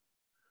round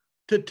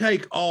to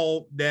take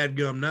all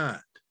dadgum night.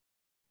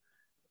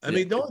 I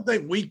mean, the only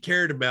thing we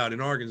cared about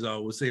in Arkansas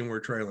was seeing we're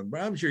trailing,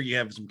 but I'm sure you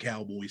have some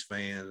Cowboys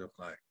fans. I'm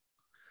like,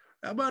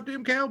 how about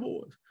them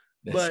Cowboys?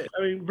 But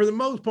I mean, for the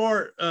most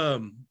part,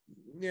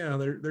 yeah,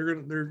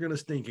 they're gonna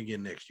stink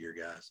again next year,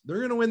 guys.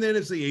 They're gonna win the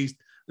NFC East.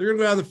 They're gonna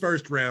go out of the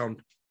first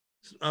round.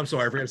 I'm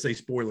sorry, I forgot to say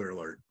spoiler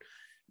alert.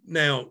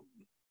 Now,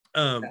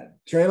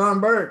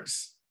 Treylon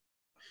Burks.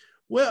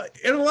 Well,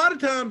 and a lot of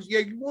times,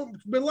 yeah,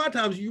 but a lot of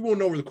times you won't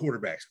know where the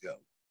quarterbacks go.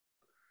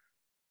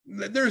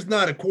 There's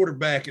not a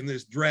quarterback in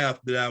this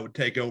draft that I would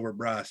take over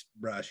Bryce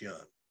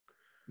Young.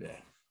 Yeah.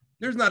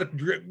 There's not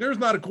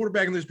a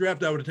quarterback in this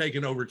draft I would have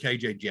taken over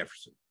KJ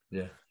Jefferson.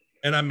 Yeah.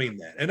 And I mean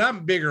that. And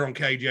I'm bigger on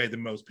KJ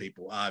than most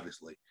people,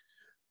 obviously.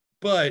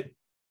 But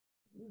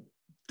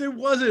there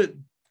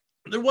wasn't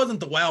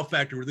the wow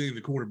factor with any of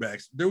the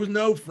quarterbacks. There was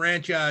no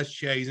franchise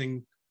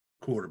chasing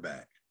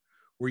quarterback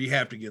where you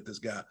have to get this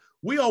guy.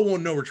 We all want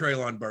to know where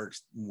Treylon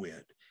Burks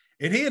went.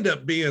 And he ended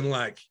up being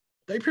like,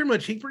 he pretty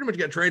much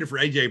got traded for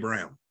AJ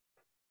Brown.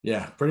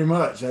 Yeah, pretty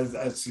much.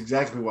 That's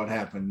exactly what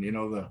happened. You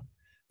know,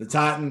 the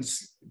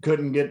Titans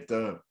couldn't get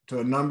to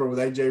a number with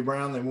AJ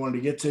Brown they wanted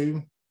to get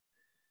to.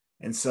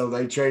 And so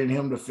they traded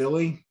him to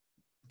Philly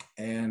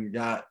and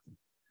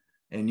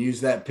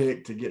used that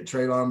pick to get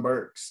Treylon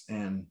Burks.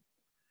 And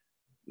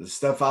the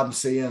stuff I'm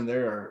seeing,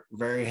 they're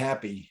very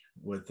happy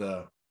with.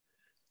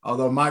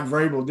 Although Mike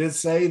Vrabel did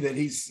say that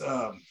he's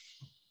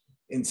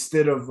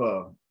instead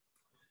of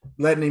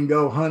letting him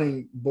go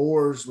hunting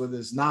boars with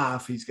his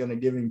knife, he's going to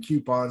give him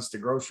coupons to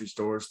grocery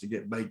stores to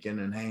get bacon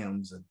and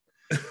hams and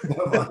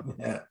stuff like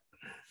that.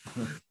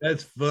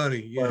 That's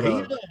funny.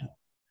 Yeah.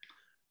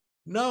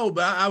 No,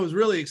 but I was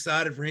really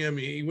excited for him.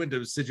 He went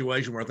to a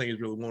situation where I think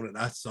he's really wanted.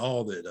 I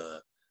saw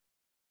that.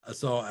 I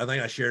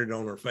think I shared it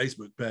on our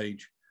Facebook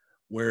page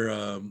where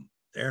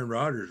Aaron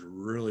Rodgers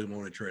really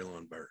wanted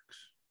Treylon Burks.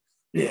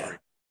 Yeah,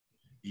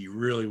 he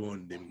really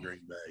wanted him in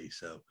Green Bay.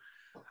 So,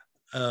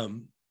 I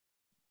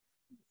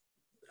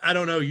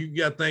don't know. You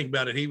got to think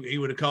about it. He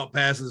would have caught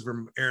passes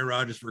from Aaron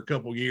Rodgers for a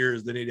couple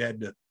years. Then he'd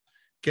had to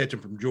catch him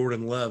from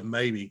Jordan Love,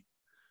 maybe.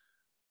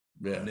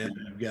 Yeah. And then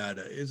you've got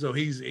so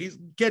he's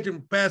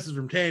catching passes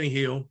from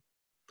Tannehill,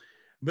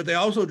 but they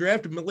also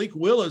drafted Malik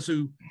Willis,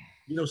 who,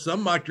 you know,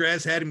 some mock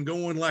drafts had him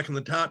going like in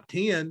the top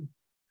 10.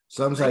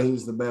 Some say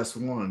he's the best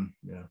one.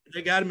 Yeah.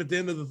 They got him at the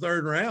end of the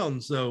third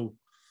round. So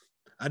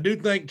I do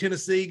think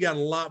Tennessee got a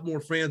lot more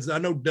fans. I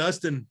know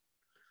Dustin,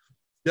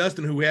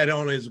 who we had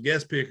on as a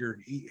guest picker,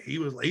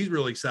 he's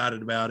really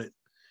excited about it.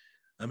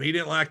 I mean, he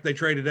didn't like they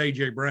traded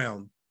AJ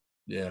Brown.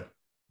 Yeah.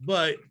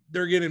 But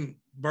they're getting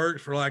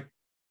Burks for like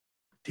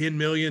 $10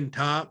 million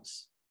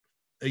tops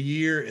a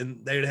year,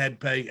 and they'd had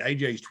to pay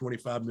AJ's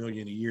 $25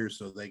 million a year,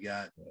 so they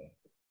got a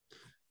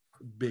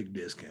big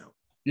discount.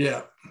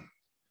 Yeah.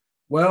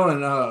 Well,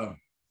 and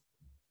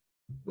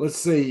let's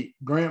see.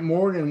 Grant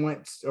Morgan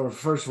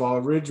first of all,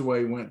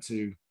 Ridgeway went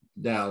to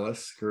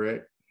Dallas,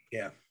 correct?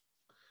 Yeah.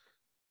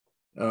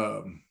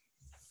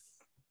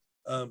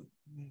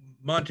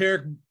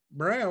 Monteric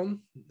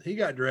Brown, he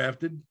got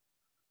drafted.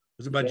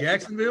 Was it by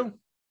Jacksonville?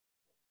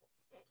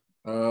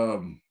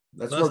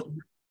 That's what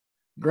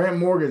Grant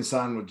Morgan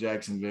signed with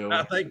Jacksonville.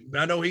 I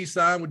know he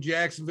signed with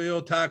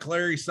Jacksonville. Ty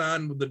Clary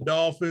signed with the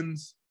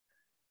Dolphins,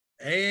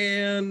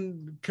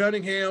 and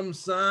Cunningham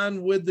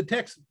signed with the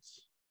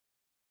Texans.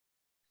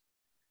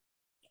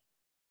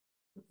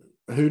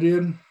 Who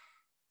did?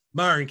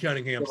 Myron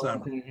Cunningham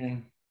signed.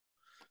 Cunningham.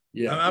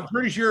 Yeah, I'm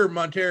pretty sure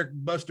Monteric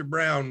Buster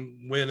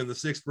Brown went in the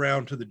 6th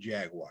round to the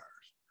Jaguars.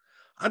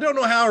 I don't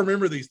know how I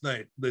remember this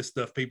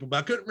stuff, people, but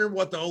I couldn't remember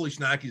what the Ole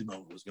Schneikes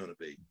moment was going to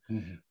be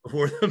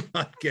before the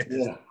podcast.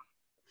 Yeah.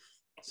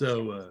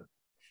 So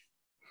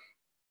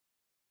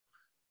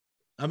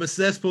I'm a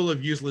cesspool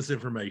of useless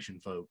information,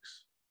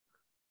 folks.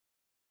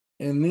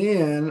 And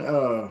then,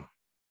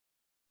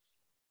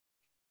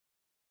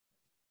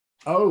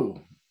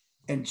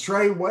 and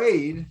Trey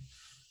Wade.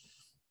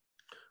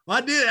 Well,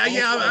 I did.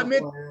 I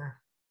meant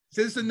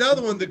since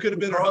another one that could have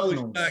been our Ole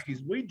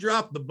Schneikes. We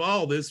dropped the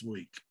ball this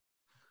week.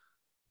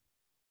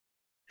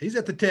 He's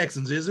at the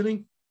Texans, isn't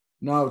he?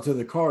 No, to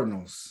the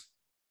Cardinals.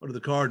 Oh, to the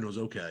Cardinals.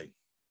 Okay.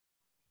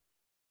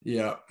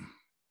 Yeah.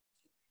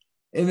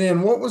 And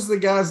then what was the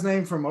guy's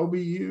name from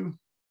OBU?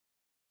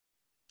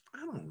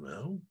 I don't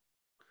know.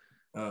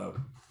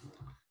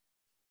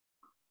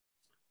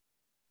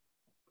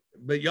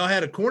 But y'all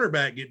had a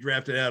cornerback get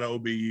drafted out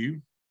of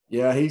OBU.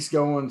 Yeah, he's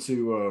going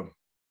to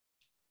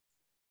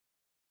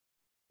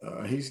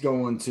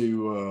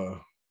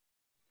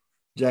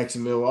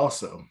Jacksonville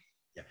also.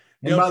 Yeah.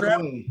 And by the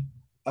way,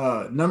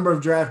 number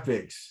of draft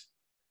picks.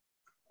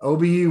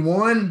 OBU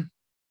 1,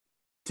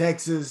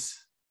 Texas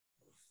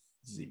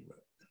 0.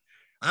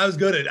 I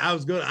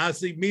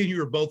see me and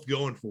you are both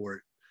going for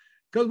it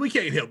because we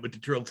can't help but to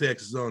trail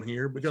Texas on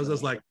here because I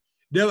was like,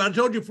 Devin, I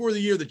told you before the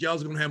year that y'all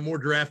was going to have more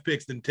draft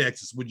picks than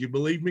Texas. Would you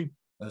believe me?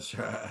 That's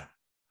right.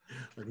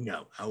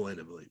 No, I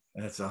wouldn't believe.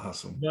 That's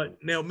awesome. But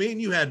now me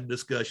and you had a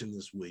discussion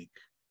this week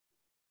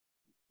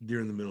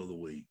during the middle of the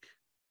week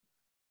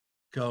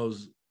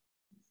because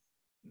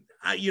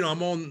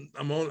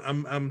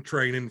I'm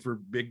training for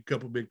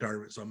couple big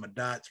tournaments, so my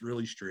diet's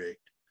really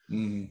strict.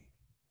 Mm-hmm.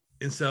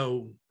 And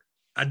so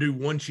I do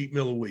 1 cheat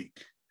meal a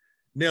week.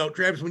 Now,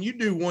 Travis, when you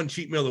do 1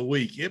 cheat meal a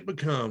week, it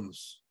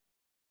becomes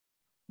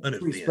an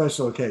event.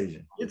 Special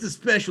occasion. It's a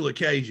special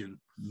occasion.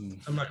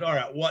 Mm-hmm. I'm like, all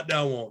right, what do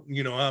I want?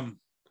 You know, I'm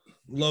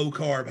low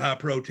carb, high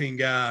protein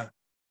guy.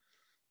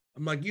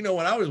 I'm like, you know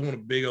what? I always want a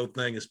big old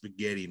thing of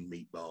spaghetti and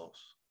meatballs.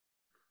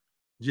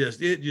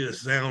 it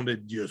just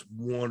sounded just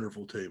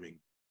wonderful to me.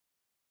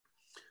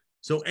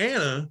 So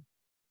Anna,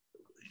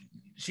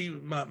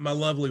 my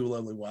lovely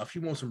wife, she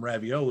wants some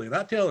ravioli. And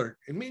I tell her,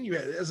 and me and you,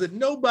 I said,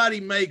 nobody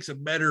makes a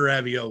better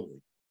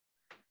ravioli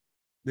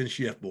than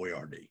Chef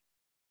Boyardee.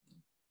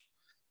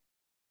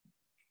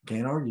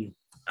 Can't argue.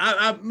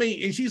 I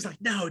mean, and she's like,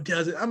 no, it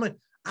doesn't. I'm like,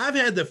 I've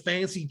had the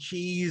fancy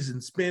cheese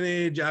and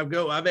spinach.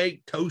 I've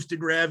ate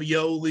toasted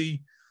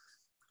ravioli.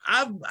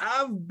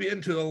 I've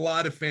been to a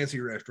lot of fancy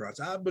restaurants.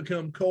 I've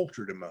become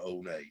cultured in my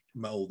old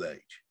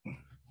age.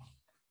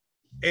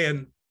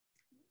 And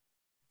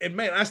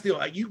man, I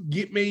still, you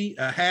get me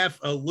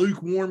a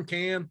lukewarm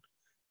can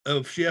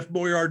of Chef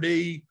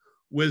Boyardee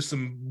with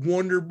some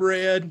Wonder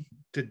Bread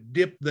to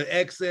dip the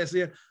excess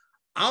in.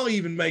 I'll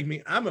even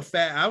I was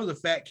a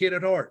fat kid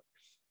at heart.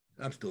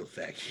 I'm still a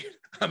fat kid.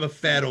 I'm a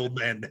fat old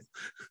man.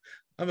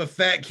 I'm a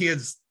fat kid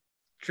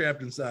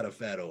trapped inside a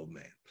fat old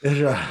man. That's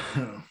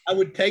right. I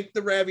would take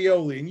the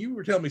ravioli, and you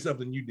were telling me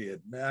something you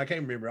did. Now, I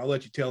can't remember. I'll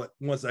let you tell it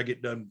once I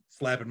get done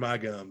flapping my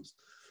gums.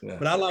 Yeah.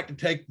 But I like to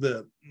take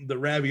the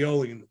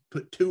ravioli and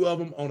put 2 of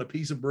them on a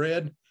piece of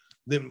bread,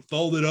 then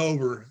fold it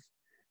over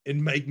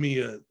and make me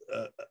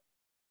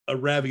a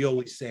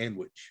ravioli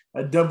sandwich.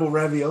 A double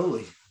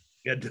ravioli.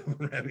 Yeah, double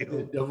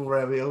ravioli. Double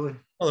ravioli.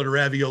 Call it a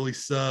ravioli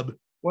sub.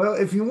 Well,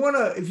 if you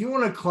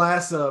wanna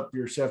class up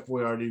your Chef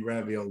Boyardee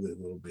ravioli a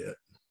little bit,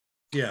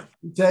 yeah,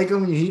 you take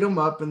them, you heat them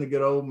up in the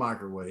good old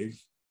microwave,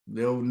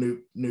 the old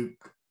nuke.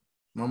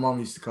 My mom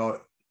used to call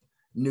it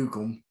nuke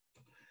them.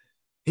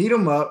 Heat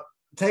them up.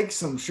 Take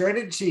some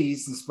shredded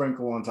cheese and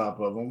sprinkle on top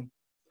of them,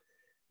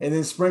 and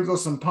then sprinkle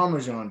some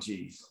Parmesan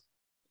cheese.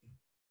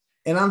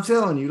 And I'm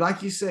telling you,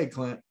 like you said,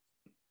 Clint,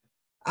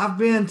 I've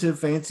been to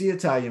fancy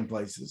Italian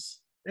places.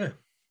 Yeah.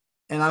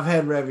 And I've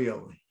had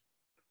ravioli.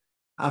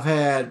 I've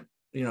had,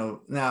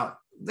 now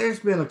there's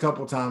been a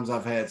couple times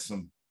I've had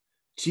some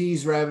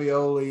cheese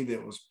ravioli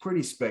that was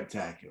pretty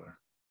spectacular.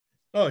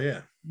 Oh,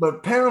 yeah.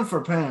 But pound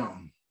for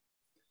pound,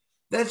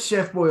 that's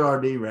Chef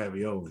Boyardee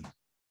ravioli.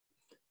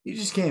 You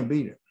just can't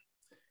beat it.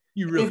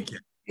 You really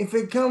can't. If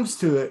it comes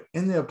to it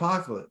in the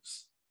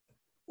apocalypse,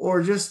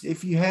 or just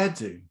if you had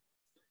to,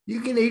 you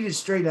can eat it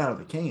straight out of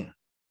the can.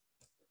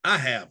 I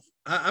have.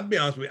 I'll be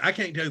honest with you. I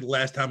can't tell you the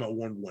last time I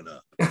warmed one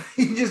up.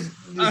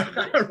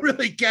 I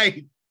really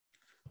can't.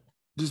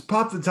 Just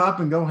pop the top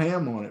and go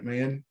ham on it,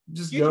 man.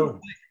 Just go.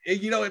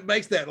 It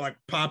makes that like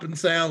popping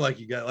sound like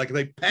you got, like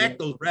they packed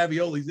those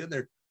raviolis in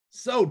there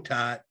so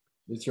tight.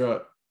 That's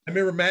right. I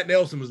remember Matt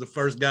Nelson was the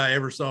first guy I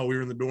ever saw. We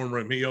were in the dorm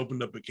room. He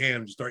opened up a can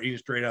and just started eating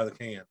straight out of the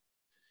can.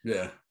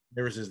 Yeah.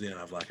 Ever since then,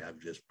 I've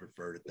just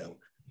preferred it that way.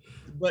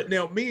 But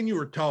now, me and you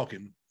were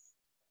talking,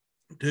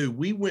 too.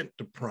 We went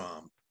to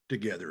prom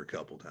together a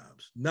couple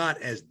times,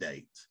 not as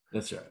dates.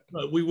 That's right.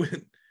 But we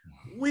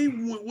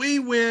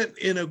went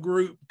in a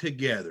group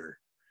together.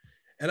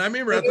 And I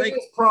remember, I think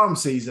it's prom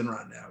season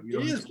right now.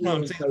 It is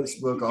prom season.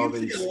 Facebook, all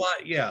these.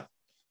 Yeah.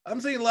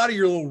 I'm seeing a lot of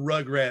your little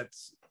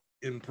rugrats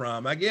in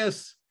prom. I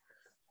guess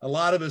a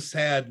lot of us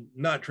had,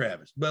 not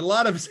Travis, but a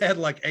lot of us had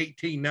like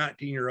 18,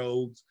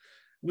 19-year-olds.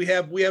 We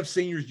have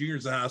seniors,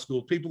 juniors in high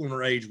school, people in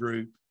our age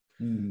group.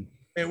 Mm.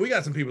 And we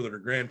got some people that are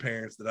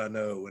grandparents that I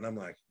know. And I'm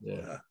like,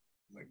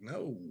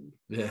 no.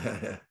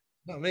 Yeah.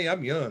 Not me.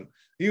 I'm young.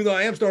 Even though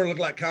I am starting to look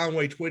like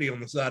Conway Twitty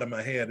on the side of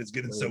my head. It's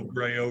getting so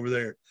gray over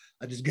there.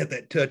 I just got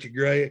that touch of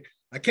gray.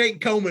 I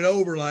can't comb it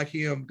over like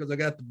him because I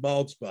got the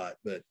bald spot,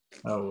 but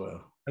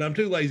and I'm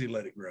too lazy to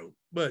let it grow.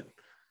 But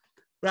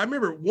I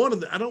remember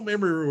I don't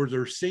remember, was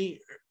our senior,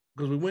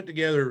 because we went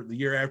together the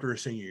year after our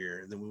senior year,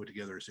 and then we went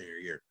together our senior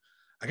year.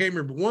 I can't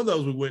remember. One of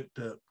those we went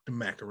to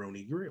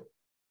Macaroni Grill.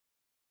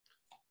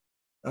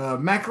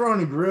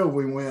 Macaroni Grill,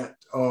 we went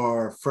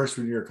our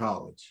freshman year of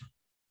college.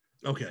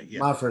 Okay, yeah.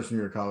 My freshman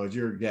year of college,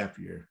 your gap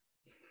year.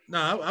 No,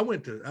 I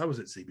was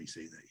at CBC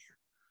that year.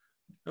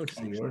 I went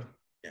to CBC.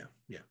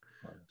 Yeah.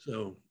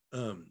 So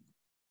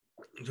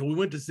we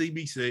went to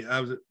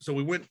CBC.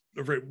 We went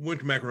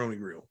to Macaroni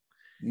Grill.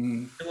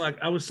 Mm. And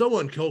like, I was so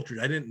uncultured,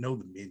 I didn't know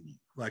the menu.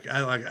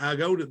 I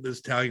go to this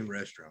Italian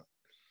restaurant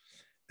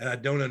and I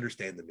don't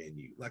understand the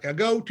menu. Like, I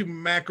go to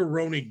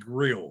Macaroni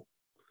Grill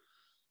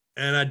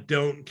and I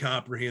don't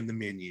comprehend the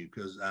menu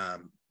because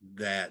I'm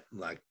that,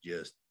 like,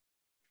 just,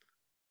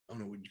 I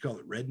don't know, would you call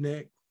it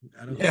redneck?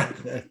 I don't know.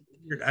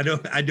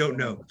 I don't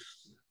know.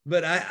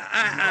 But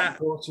I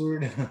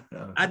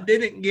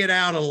didn't get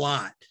out a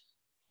lot.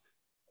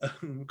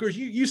 Of course,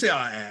 you say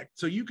I act,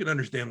 so you can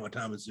understand why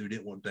Thomas Sue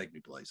didn't want to take me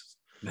places.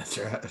 That's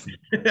right.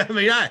 I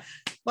mean, I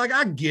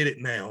get it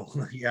now.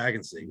 Yeah, I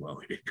can see why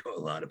we didn't go a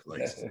lot of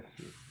places.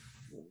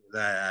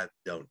 I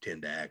don't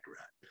tend to act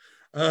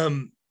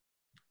right.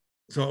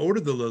 So I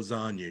ordered the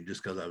lasagna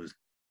just because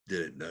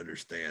didn't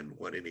understand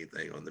what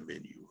anything on the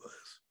menu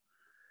was.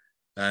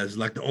 It's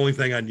like the only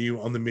thing I knew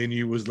on the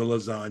menu was the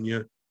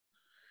lasagna,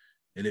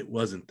 and it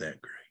wasn't that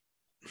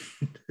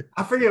great.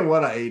 I forget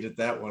what I ate at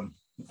that one.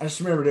 I just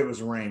remembered it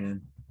was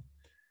raining,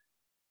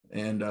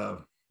 and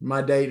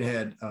my date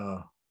had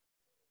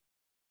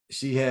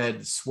she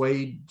had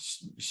suede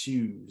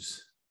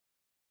shoes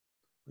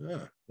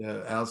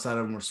The outside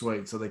of them were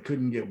suede, so they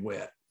couldn't get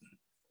wet.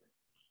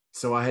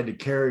 So I had to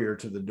carry her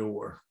to the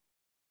door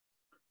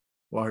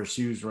while her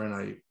shoes were in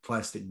a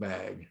plastic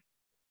bag.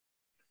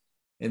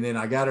 And then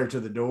I got her to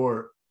the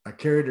door. I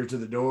carried her to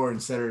the door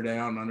and set her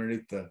down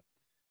underneath the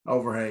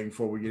overhang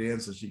before we get in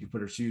so she could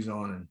put her shoes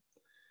on. And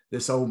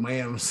this old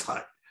man was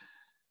like,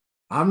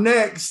 I'm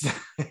next.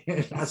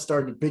 And I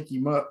started to pick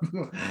him up.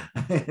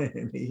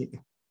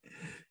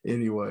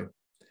 Anyway.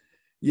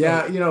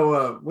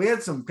 Yeah, we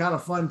had some kind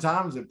of fun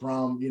times at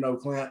prom,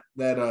 Clint,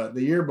 that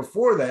the year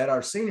before that,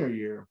 our senior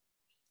year.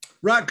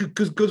 Right,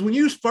 because when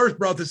you first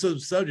brought this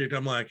subject,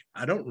 I'm like,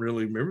 I don't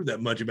really remember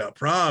that much about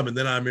prom. And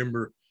then I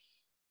remember,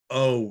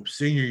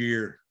 senior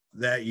year,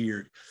 that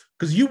year.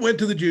 Because you went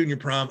to the junior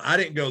prom. I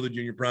didn't go to the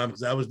junior prom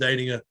because I was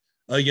dating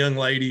a young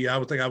lady. I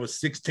would think I was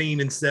 16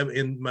 in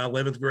my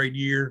 11th grade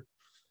year.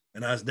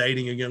 And I was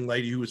dating a young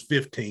lady who was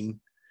 15.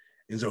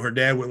 And so her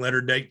dad wouldn't let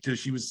her date till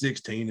she was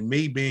 16. And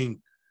me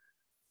being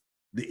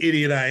the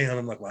idiot I am,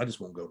 I'm like, well, I just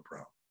won't go to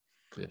prom.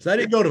 Yeah. So I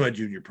didn't go to my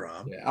junior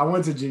prom. Yeah, I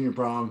went to junior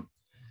prom.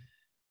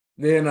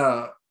 Then,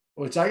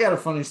 which I got a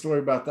funny story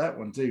about that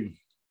one too.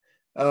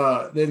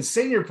 Then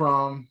senior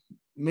prom,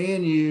 me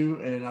and you,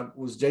 and I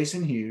was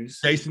Jason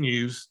Hughes.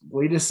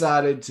 We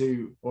decided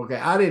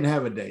I didn't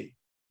have a date.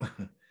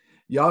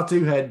 Y'all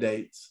two had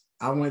dates.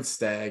 I went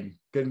stag,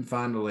 couldn't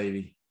find a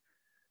lady.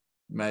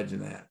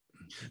 Imagine that.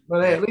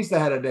 But hey, at least I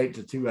had a date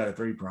to 2 out of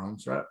 3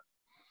 proms, right?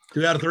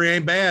 2 out of 3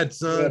 ain't bad,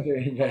 son. 2 out of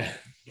 3 ain't bad.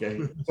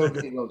 Okay. So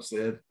Caleb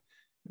said.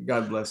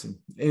 God bless him.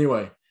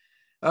 Anyway,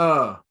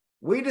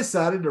 we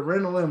decided to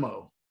rent a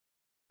limo.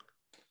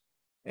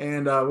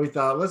 And we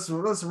thought, let's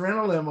rent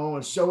a limo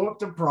and show up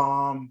to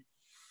prom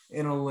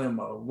in a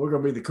limo. We're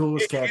going to be the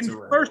coolest cats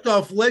around. First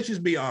off, let's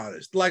just be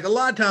honest. Like a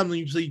lot of times when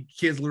you see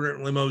kids rent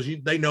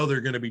limos, they know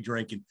they're going to be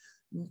drinking.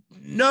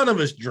 None of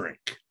us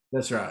drink.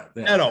 That's right.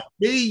 Yeah. At all.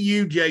 Me,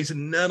 you,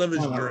 Jason, none of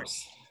us drink.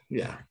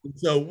 Yeah.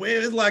 So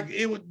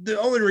the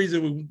only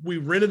reason we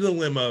rented a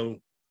limo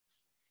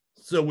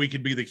so we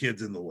could be the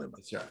kids in the limo.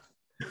 That's right.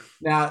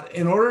 Now,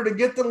 in order to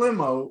get the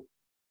limo,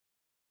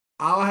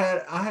 I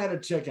had a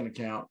checking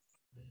account.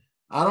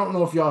 I don't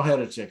know if y'all had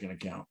a checking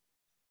account,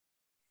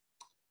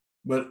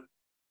 but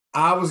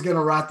I was going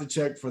to write the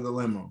check for the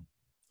limo.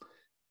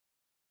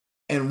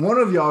 And one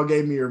of y'all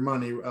gave me your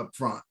money up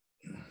front.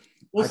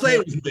 We'll say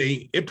it was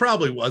me. It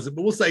probably wasn't,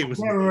 but we'll say it was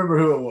me. I can't remember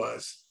who it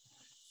was.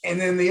 And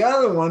then the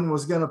other one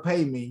was going to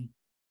pay me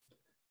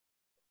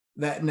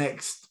that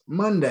next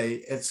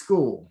Monday at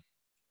school.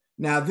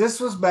 Now, this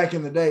was back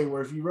in the day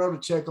where if you wrote a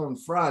check on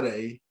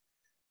Friday,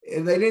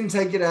 they didn't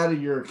take it out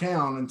of your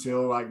account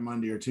until like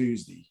Monday or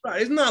Tuesday.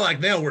 Right. It's not like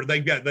now where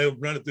they'll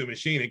run it through a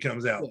machine. It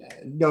comes out. Yeah,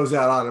 it goes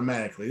out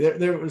automatically.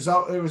 There was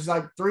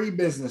like 3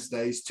 business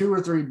days, 2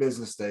 or 3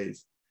 business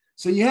days.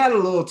 So you had a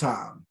little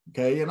time.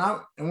 Okay. And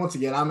once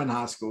again, I'm in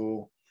high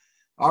school.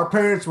 Our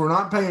parents were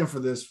not paying for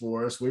this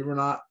for us. We were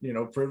not,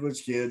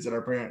 privileged kids, and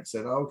our parents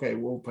said, okay,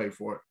 we'll pay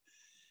for it.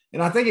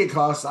 And I think it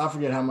cost, I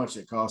forget how much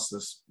it cost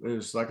us. It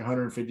was like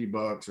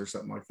 $150 or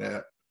something like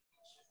that.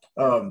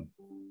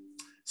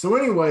 So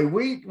anyway,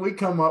 we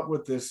come up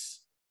with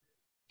this.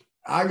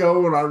 I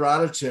go and I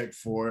write a check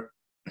for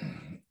it,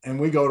 and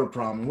we go to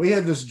prom. And we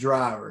had this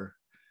driver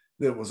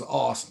that was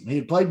awesome. He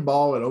had played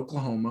ball at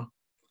Oklahoma,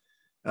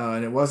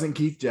 and it wasn't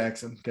Keith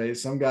Jackson. Okay,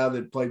 some guy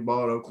that played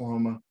ball at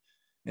Oklahoma,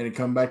 and he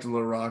come back to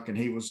Little Rock, and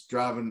he was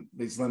driving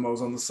these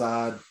limos on the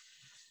side.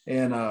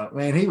 And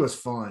man, he was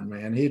fun,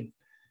 man.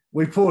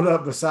 We pulled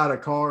up beside a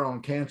car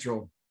on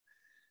Cantrell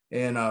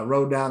and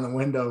rolled down the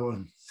window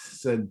and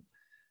said,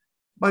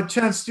 by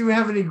chance, do you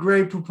have any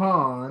Grey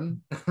Poupon?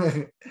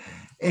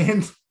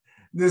 And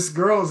this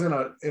girl's in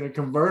a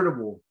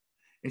convertible,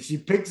 and she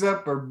picks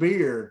up her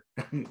beer.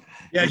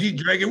 Yeah,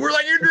 she's drinking. We're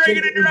like, you're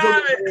drinking and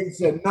driving. And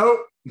said, nope.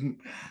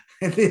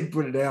 And then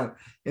put it down.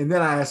 And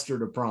then I asked her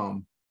to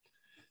prom.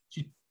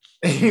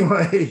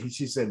 Anyway,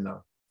 she said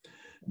no.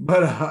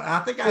 But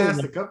I think I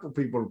asked a couple of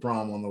people to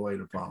prom on the way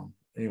to prom.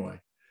 Anyway.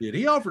 Yeah,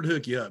 he offered to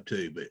hook you up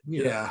too, but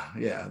yeah,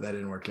 that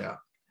didn't work out.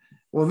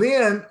 Well,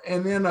 then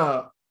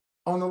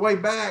on the way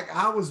back,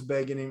 I was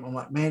begging him. I'm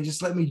like, man,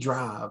 just let me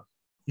drive.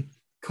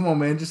 Come on,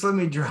 man, just let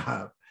me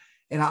drive.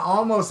 And I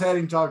almost had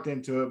him talked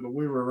into it, but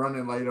we were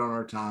running late on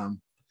our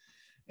time.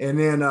 And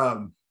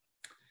then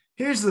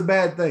here's the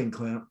bad thing,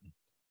 Clint.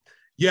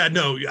 Yeah,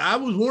 no, I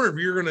was wondering if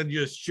you're going to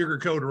just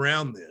sugarcoat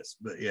around this,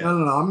 but yeah.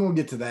 No, I'm going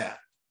to get to that.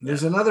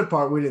 There's another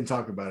part we didn't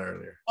talk about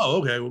earlier. Oh,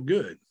 okay. Well,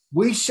 good.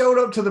 We showed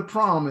up to the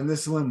prom in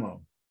this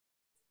limo,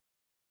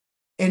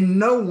 and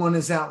no one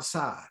is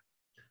outside.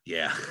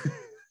 Yeah.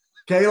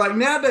 Okay, like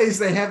nowadays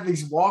they have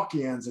these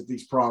walk-ins at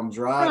these proms,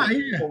 right?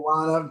 Yeah. People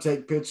line up and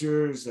take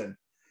pictures, and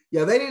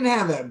yeah, they didn't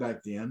have that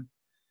back then.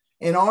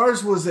 And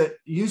ours was at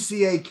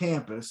UCA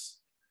campus,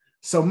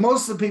 so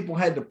most of the people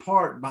had to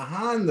park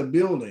behind the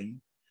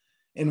building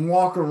and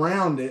walk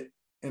around it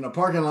in a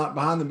parking lot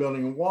behind the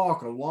building and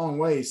walk a long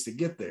ways to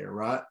get there,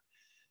 right?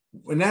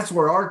 And that's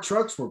where our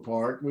trucks were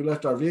parked. We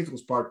left our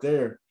vehicles parked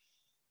there.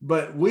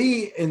 But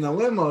we, in the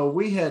limo,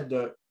 we had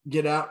to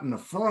get out in the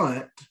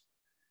front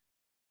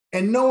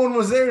and no one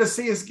was there to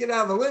see us get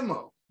out of the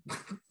limo.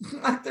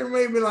 Like there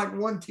may be like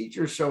one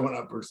teacher showing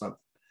up or something.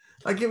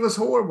 Like it was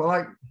horrible.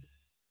 Like,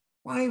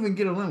 why even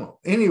get a limo?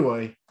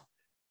 Anyway,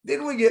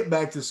 then we get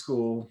back to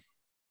school,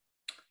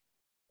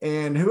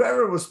 and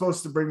whoever was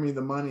supposed to bring me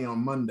the money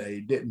on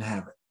Monday didn't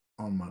have it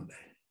on Monday.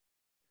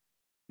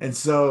 And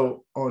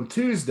so on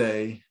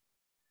Tuesday,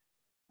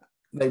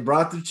 they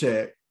brought the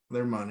check,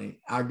 their money.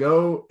 I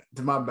go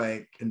to my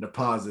bank and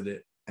deposit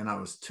it, and I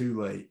was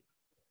too late.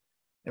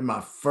 And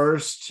my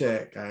first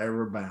check I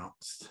ever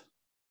bounced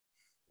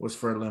was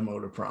for a limo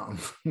to prom.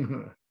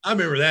 I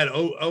remember that.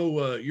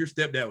 Your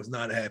stepdad was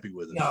not happy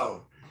with us.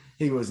 No,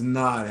 he was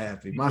not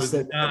happy. My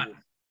stepdad was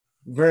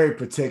very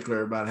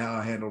particular about how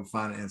I handled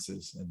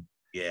finances. And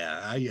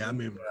I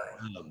remember.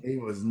 He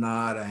was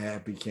not a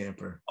happy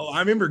camper. Oh, I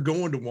remember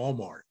going to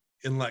Walmart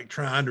and like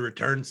trying to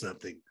return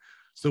something,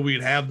 so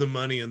we'd have the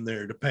money in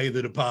there to pay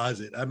the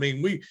deposit. I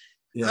mean, we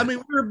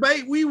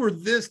were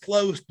this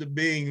close to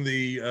being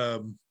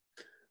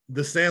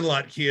the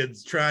Sandlot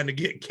kids trying to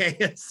get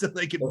cans so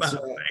they could buy.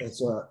 Right,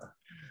 that's right.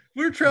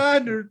 We're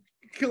trying to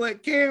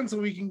collect cans so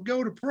we can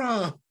go to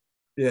prom.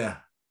 Yeah.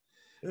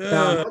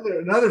 Now,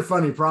 another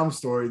funny prom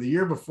story. The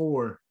year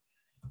before,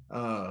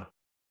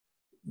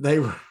 they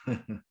were.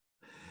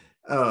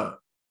 I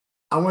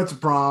went to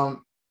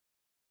prom.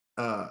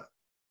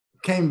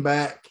 Came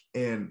back,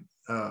 and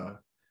a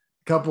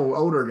couple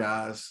older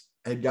guys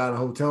had got a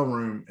hotel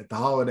room at the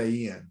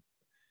Holiday Inn,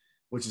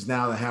 which is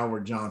now the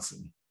Howard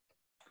Johnson.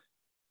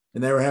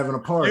 And they were having a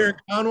party. Here in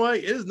Conway,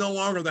 it is no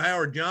longer the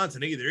Howard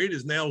Johnson either. It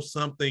is now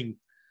something.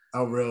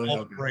 Oh,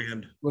 really?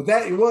 Brand. Well,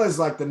 it was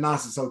like the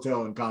nicest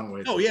hotel in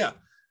Conway. Oh, yeah.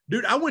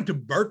 Dude, I went to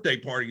birthday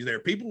parties there.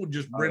 People would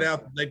just rent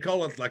out, they'd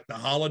call it like the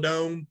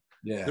Holodome.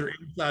 Yeah. Their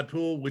inside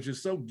pool, which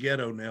is so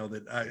ghetto now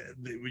that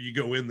when you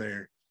go in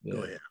there. Yeah.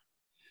 Oh, yeah.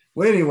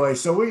 Well, anyway,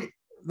 so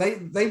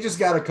they just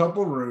got a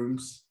couple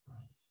rooms,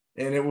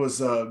 and it was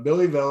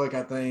Billy Velick,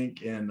 I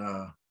think, and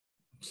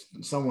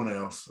someone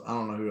else. I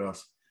don't know who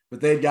else. But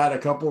they'd got a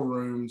couple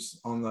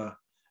rooms on the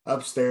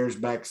upstairs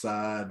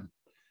backside,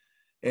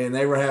 and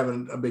they were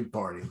having a big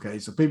party. Okay.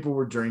 So people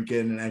were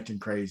drinking and acting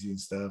crazy and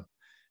stuff.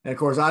 And of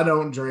course, I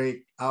don't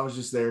drink. I was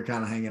just there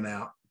kind of hanging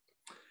out.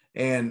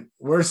 And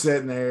we're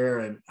sitting there,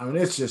 and I mean,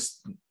 it was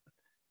just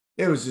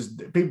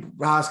people,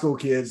 high school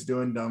kids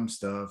doing dumb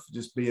stuff,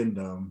 just being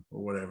dumb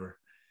or whatever.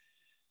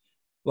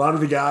 A lot of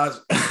the guys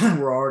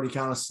were already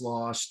kind of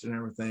sloshed and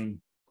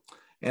everything.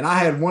 And I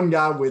had one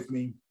guy with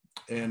me,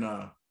 and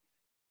my,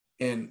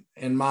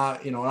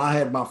 I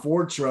had my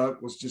Ford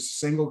truck, was just a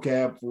single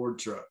cab Ford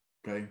truck.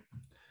 Okay.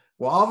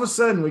 Well, all of a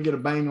sudden we get a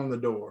bang on the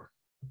door,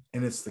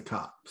 and it's the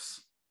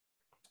cops,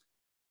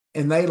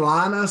 and they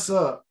line us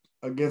up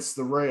against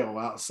the rail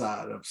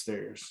outside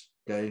upstairs.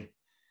 Okay.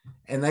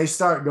 And they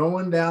start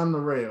going down the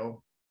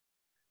rail,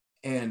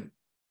 and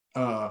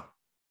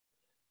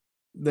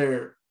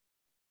they're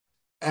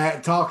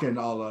talking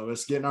to all of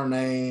us, getting our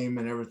name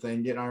and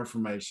everything, getting our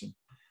information.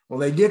 Well,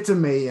 they get to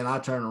me, and I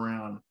turn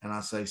around and I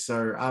say,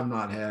 "Sir, I've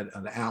not had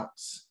an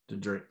ounce to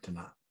drink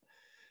tonight."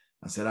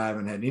 I said, "I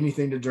haven't had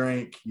anything to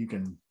drink. You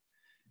can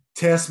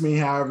test me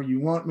however you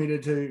want me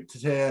to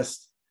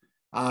test.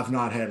 I've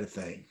not had a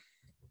thing."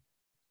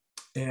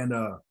 And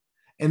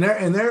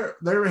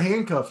they're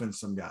handcuffing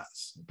some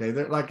guys. Okay,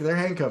 they're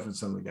handcuffing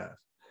some of the guys.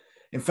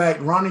 In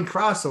fact, Ronnie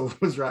Kreisel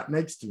was right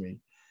next to me,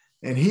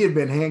 and he had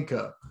been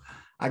handcuffed.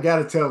 I got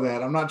to tell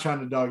that. I'm not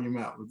trying to dog him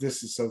out, but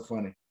this is so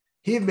funny.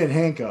 He had been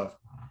handcuffed.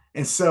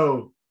 And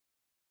so,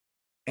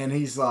 and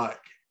he's like,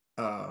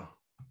 I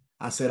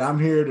said, "I'm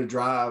here to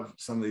drive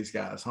some of these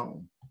guys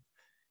home."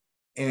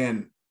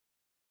 And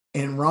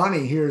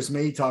Ronnie hears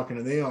me talking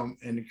to them.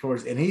 And of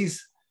course, and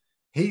he's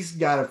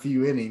got a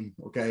few in him.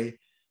 Okay.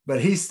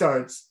 But he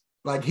steps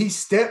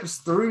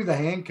through the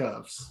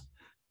handcuffs.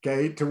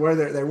 Okay. To where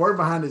they were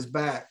behind his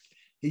back.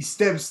 He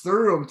steps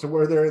through them to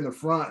where they're in the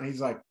front. And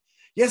he's like,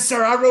 "Yes,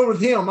 sir. I rode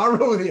with him.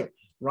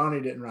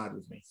 Ronnie didn't ride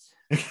with me.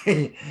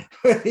 Okay.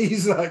 But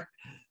he's like,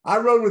 "I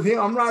rode with him.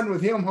 I'm riding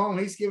with him home.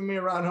 He's giving me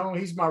a ride home.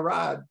 He's my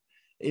ride."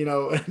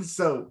 And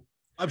so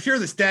I'm sure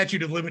the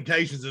statute of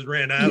limitations has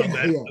ran out of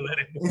that. Yeah.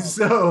 And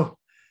so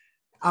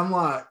I'm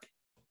like,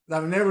 I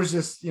mean, there was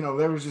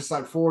just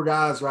like four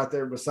guys right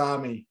there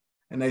beside me.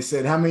 And they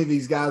said, "How many of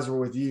these guys were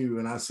with you?"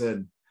 And I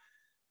said,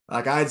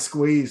 like, I had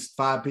squeezed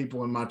 5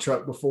 people in my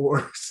truck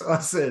before. So I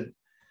said,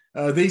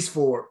 "These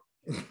 4.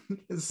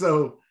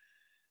 So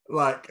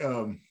like,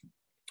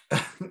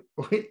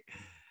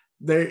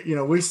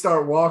 we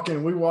start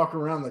walking. We walk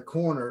around the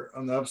corner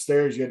on the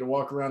upstairs. You had to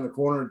walk around the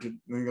corner to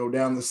go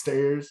down the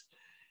stairs.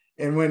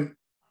 And when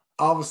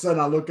all of a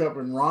sudden I look up,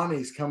 and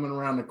Ronnie's coming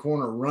around the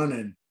corner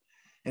running,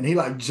 and he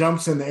like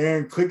jumps in the air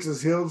and clicks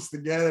his heels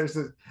together and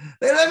says,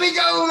 "They let me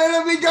go. They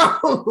let me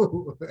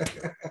go."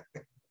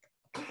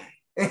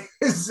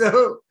 And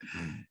so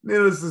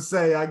needless to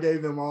say, I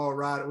gave them all a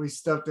ride. We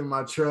stuffed in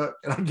my truck,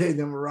 and I gave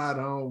them a ride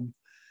home.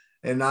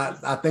 And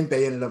I think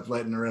they ended up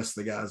letting the rest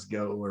of the guys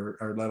go, or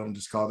let them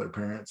just call their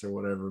parents or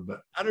whatever.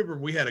 But I remember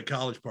we had a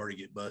college party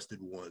get busted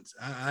once.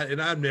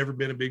 I've never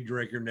been a big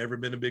drinker, never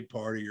been a big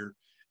partier.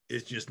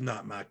 it's just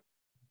not my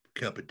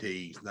cup of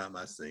tea. It's not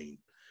my scene.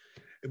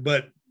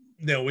 But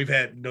we've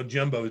had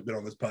Jumbo has been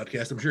on this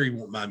podcast. I'm sure he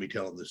won't mind me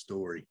telling this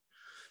story.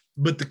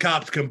 But the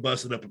cops come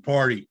busting up a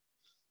party.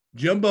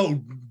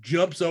 Jumbo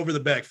jumps over the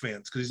back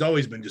fence because he's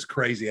always been just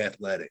crazy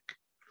athletic.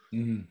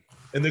 Mm-hmm.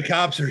 And the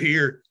cops are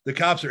here. The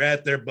cops are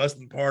at there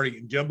busting the party,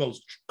 and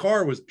Jumbo's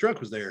truck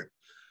was there.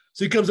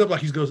 So he comes up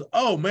like he goes,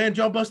 "Oh man,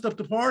 y'all bust up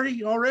the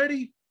party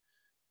already?"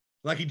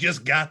 Like he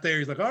just got there.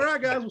 He's like, "All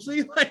right, guys, we'll see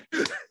you later."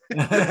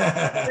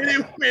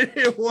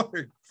 it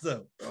worked.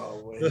 So,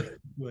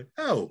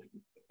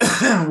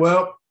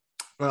 well,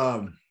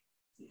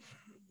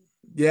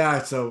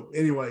 yeah. So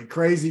anyway,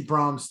 crazy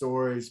prom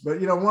stories. But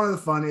one of the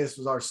funniest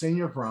was our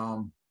senior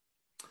prom.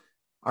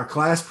 Our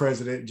class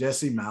president,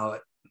 Jesse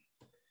Mallett,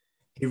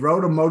 he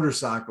rode a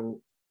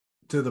motorcycle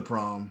to the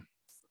prom,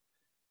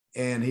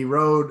 and he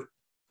rode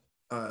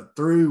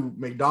through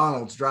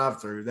McDonald's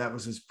drive-through. That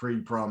was his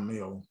pre-prom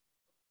meal.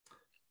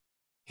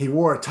 He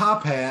wore a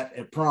top hat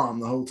at prom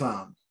the whole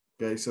time.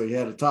 Okay, so he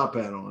had a top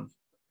hat on.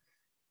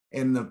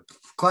 And the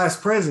class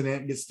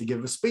president gets to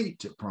give a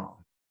speech at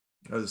prom,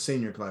 or the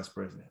senior class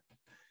president.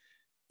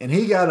 And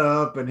he got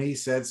up and he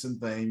said some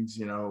things,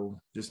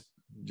 just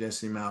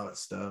Jesse Mallett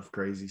stuff,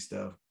 crazy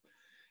stuff.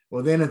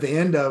 Well, then at the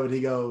end of it,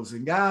 he goes,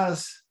 "And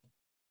guys,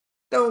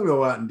 don't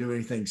go out and do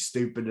anything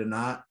stupid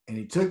tonight." And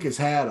he took his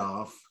hat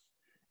off,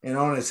 and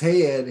on his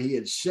head, he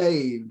had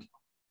shaved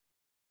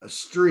a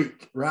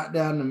streak right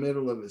down the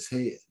middle of his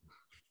head,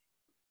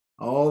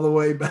 all the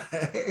way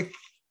back.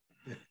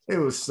 It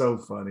was so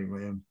funny,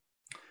 man.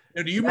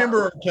 Now, do you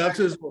remember our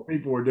tuxes?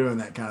 People were doing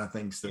that kind of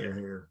things there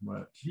here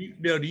much. Do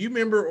you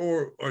remember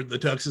or the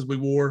tuxes we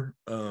wore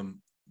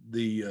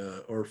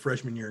or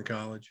freshman year in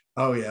college?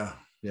 Oh yeah,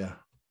 yeah.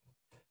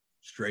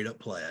 Straight up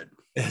plaid.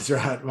 That's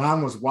right.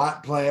 Mine was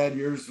white plaid.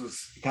 Yours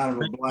was kind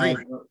of a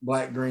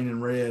black, green,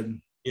 and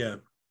red. Yeah.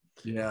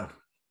 Yeah.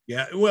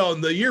 Yeah. Well,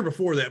 the year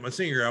before that, my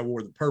senior year, I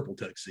wore the purple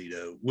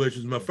tuxedo, which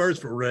was my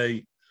first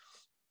foray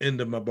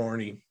into my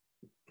Barney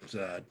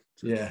side.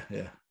 So, yeah.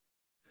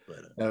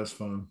 But that was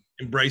fun.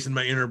 Embracing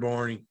my inner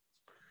Barney.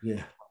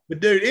 Yeah. But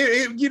dude,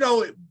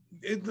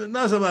 it's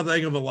not something I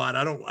think of a lot.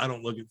 I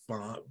don't look at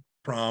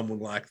prom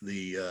with like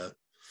the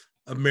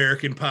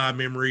American Pie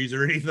memories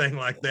or anything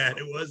like that.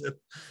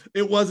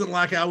 It wasn't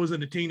like I was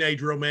in a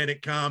teenage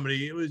romantic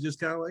comedy. It was just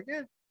kind of like,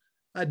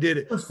 I did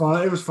it. It was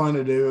fun. It was fun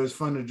to do. It was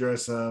fun to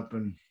dress up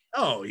and.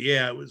 Oh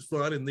yeah, it was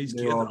fun. And these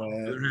kids,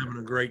 they're having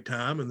a great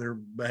time and they're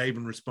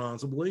behaving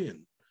responsibly.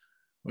 And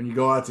when you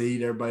go out to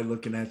eat, everybody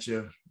looking at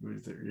you.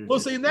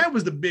 See, and that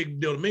was the big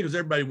deal to me because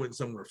everybody went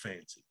somewhere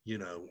fancy,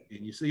 and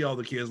you see all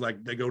the kids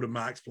like they go to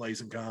Mike's place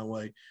in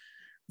Conway.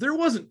 There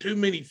wasn't too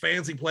many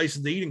fancy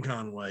places to eat in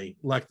Conway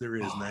like there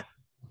is now.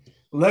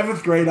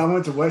 11th grade, I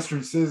went to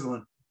Western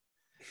Sizzling.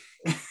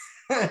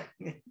 Went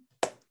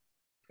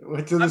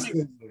to the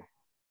Sizzler.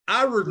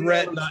 I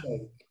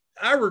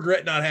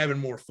regret not having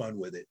more fun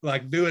with it,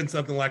 like doing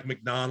something like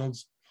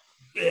McDonald's.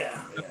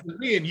 Yeah.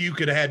 Me and you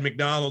could have had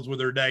McDonald's with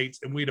our dates,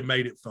 and we'd have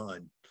made it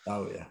fun.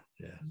 Oh yeah.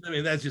 I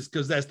mean, that's just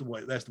because that's the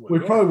way. We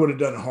probably would have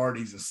done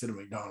Hardee's instead of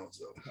McDonald's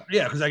though.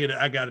 Yeah, because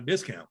I got a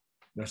discount.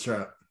 That's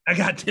right. I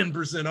got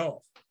 10%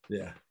 off.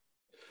 Yeah.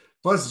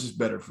 Plus, it's just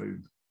better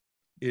food.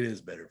 It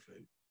is better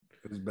food.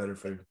 It is better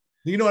food.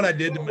 You know what I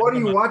did? What are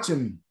you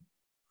watching?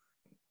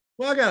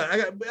 Well, I got.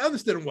 I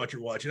understand what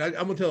you're watching. I'm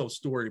gonna tell a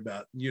story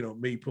about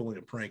me pulling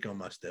a prank on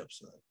my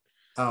stepson.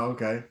 Oh,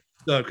 okay.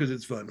 Because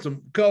it's fun. So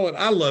Cullen,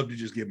 I love to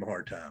just give him a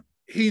hard time.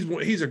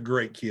 He's a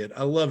great kid.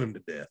 I love him to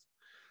death.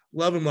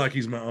 Love him like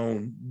he's my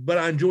own. But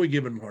I enjoy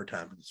giving him a hard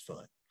time because it's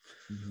fun.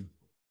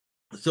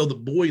 Mm-hmm. So the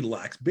boy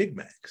likes Big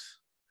Macs.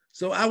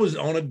 So I was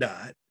on a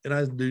diet and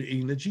I was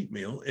eating a cheat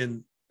meal,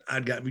 and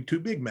I'd got me 2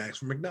 Big Macs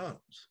from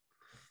McDonald's.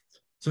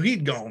 So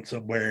he'd gone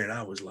somewhere, and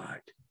I was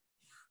like,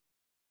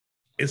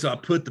 and so I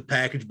put the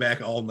package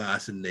back all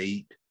nice and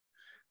neat,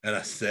 and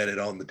I set it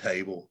on the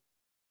table,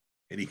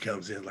 and he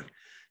comes in like,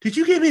 "Did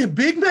you get me a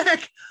Big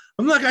Mac?"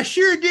 I'm like, "I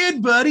sure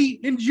did, buddy.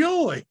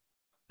 Enjoy."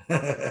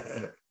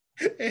 And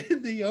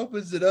he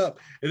opens it up,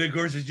 and of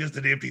course it's just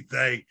an empty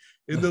thing.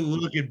 And the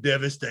look of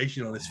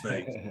devastation on his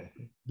face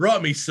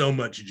brought me so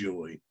much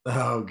joy.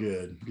 Oh,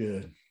 good.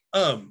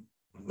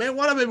 Man,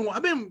 what I've been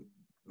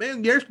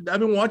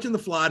watching The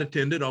Flight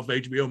Attendant off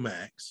HBO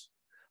Max.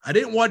 I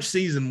didn't watch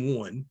season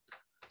 1,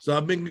 so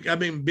I've been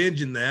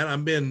binging that.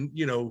 I've been,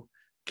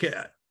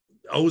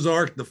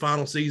 Ozark, the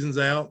final season's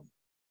out.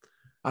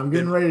 I'm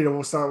getting ready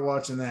to start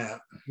watching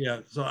that. Yeah,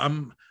 so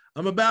I'm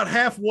about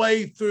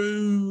halfway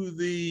through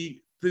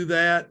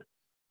that.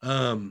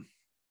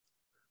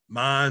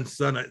 Mine,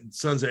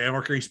 Sons of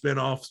Anarchy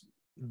spinoffs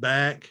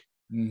back.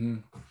 Mm-hmm.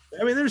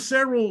 I mean, there's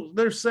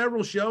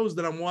several shows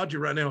that I'm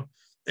watching right now,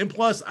 and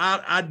plus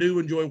I do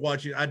enjoy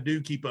watching. I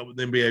do keep up with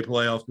the NBA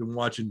playoffs. Been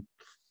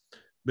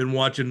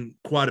watching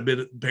quite a bit.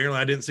 Apparently,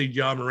 I didn't see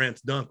Ja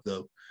Morant's dunk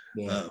though.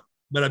 Yeah.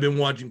 But I've been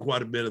watching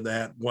quite a bit of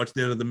that. Watched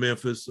the end of the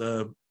Memphis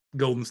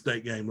Golden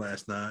State game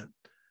last night.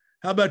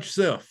 How about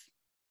yourself?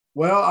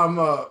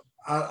 Well,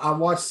 I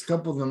watched a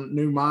couple of the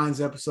new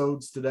Minds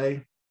episodes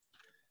today,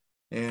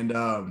 and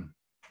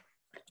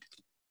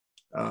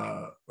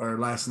or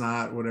last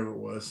night, whatever it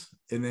was.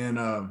 And then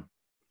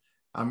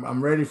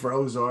I'm ready for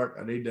Ozark.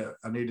 I need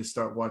to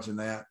start watching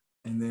that.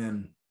 And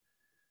then,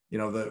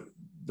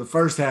 the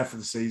first half of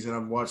the season,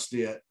 I've watched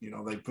it.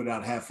 They put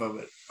out half of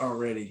it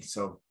already,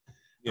 so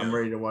I'm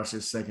ready to watch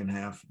this second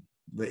half,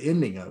 the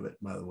ending of it,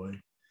 by the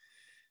way.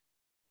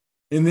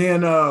 And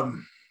then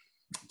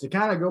to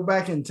kind of go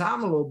back in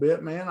time a little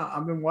bit, man,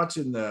 I've been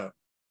watching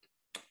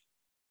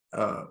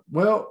I'm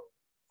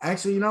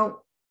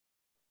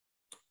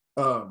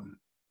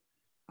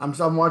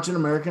watching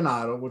American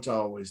Idol, which I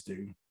always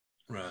do.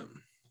 Right.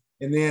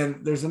 And then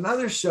there's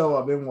another show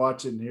I've been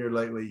watching here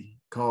lately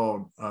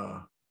called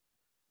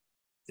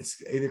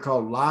it's either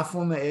called Life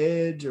on the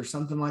Edge or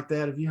something like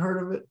that. Have you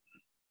heard of it?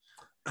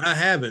 I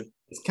haven't.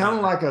 It's kind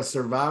of like a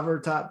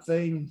Survivor type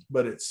thing,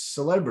 but it's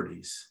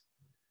celebrities.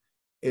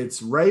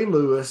 It's Ray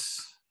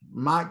Lewis,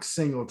 Mike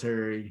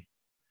Singletary,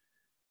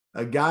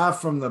 a guy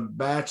from The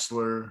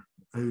Bachelor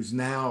who's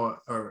now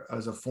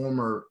as a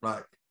former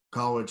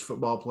college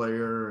football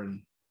player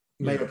and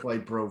may have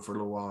played pro for a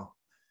little while.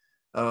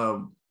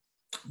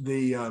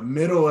 The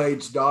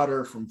middle-aged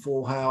daughter from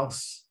Full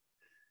House,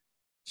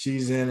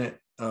 she's in it.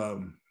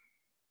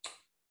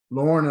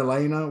 Lauren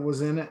Elena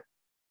was in it.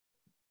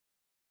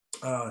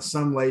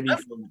 Some lady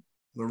from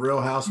The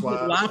Real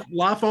Housewives.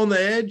 Life on the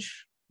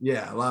Edge?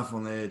 Yeah, Life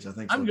on the Edge, I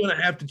think. I'm going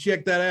to have to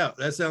check that out.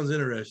 That sounds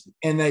interesting.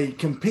 And they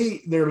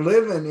compete. They're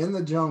living in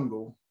the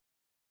jungle,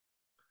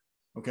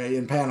 okay,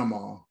 in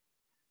Panama.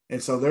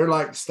 And so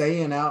they're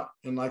staying out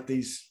in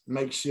these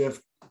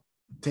makeshift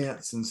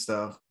tents and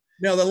stuff.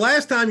 Now, the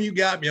last time you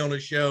got me on a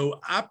show,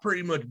 I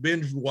pretty much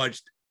binge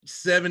watched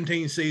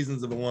 17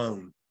 seasons of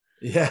Alone.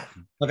 Yeah.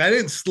 I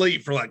didn't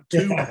sleep for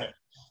 2 months.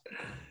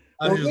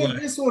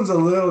 This one's a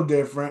little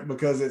different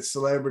because it's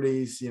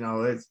celebrities,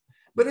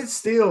 but it's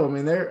still,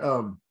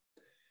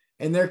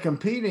 they're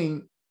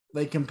competing.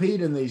 They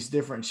compete in these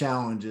different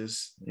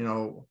challenges,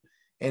 and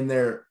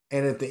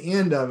at the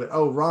end of it,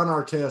 Ron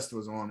Artest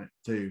was on it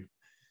too.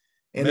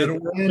 And at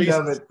the end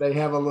of it, they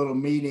have a little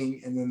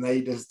meeting, and then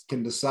they just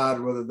can decide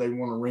whether they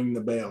want to ring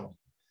the bell.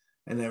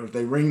 And then if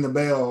they ring the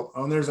bell,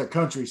 there's a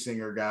country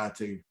singer guy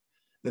too.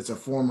 That's a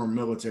former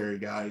military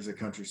guy. He's a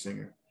country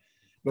singer.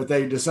 But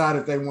they decide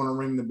if they want to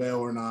ring the bell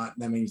or not.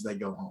 That means they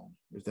go home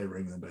if they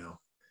ring the bell.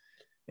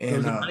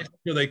 And so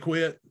they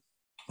quit?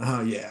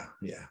 Yeah.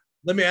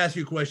 Let me ask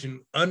you a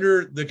question.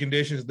 Under the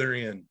conditions they're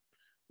in,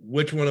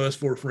 which one of us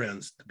 4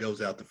 friends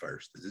goes out the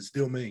first? Is it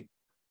still me?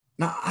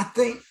 No, I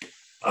think,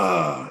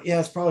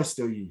 it's probably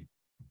still you.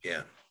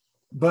 Yeah.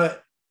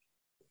 But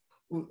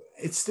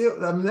it's still,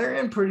 they're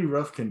in pretty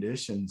rough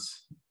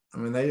conditions.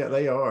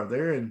 They are.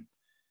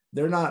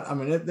 They're not,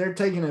 they're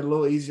taking it a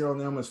little easier on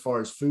them as far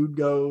as food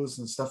goes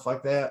and stuff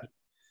like that.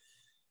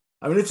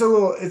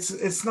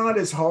 It's not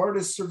as hard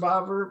as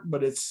Survivor,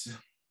 but it's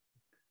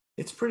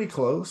pretty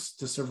close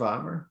to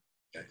Survivor.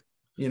 Okay.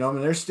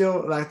 They're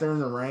still they're in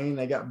the rain.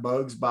 They got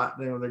bugs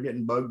biting, they're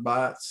getting bug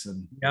bites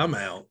and I'm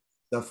out.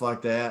 Stuff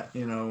like that.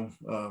 I'd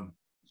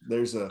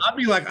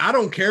be like, I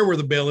don't care where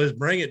the bell is,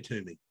 bring it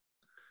to me.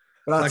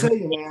 But I'll tell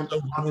you, man,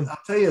 I'll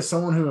tell you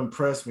someone who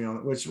impressed me on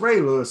it, which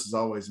Ray Lewis is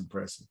always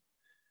impressive.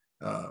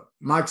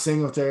 Mike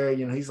Singletary,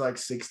 he's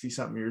 60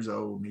 something years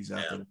old and he's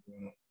out there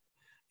doing it.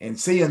 And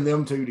seeing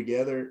them two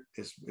together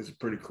is a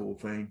pretty cool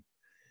thing.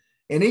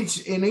 And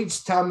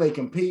each time they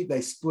compete, they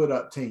split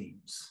up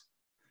teams.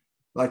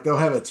 They'll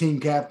have a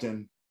team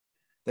captain.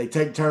 They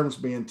take turns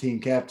being team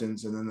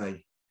captains, and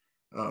then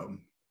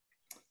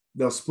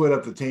they'll split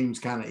up the teams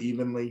kind of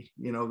evenly.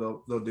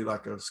 They'll do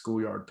a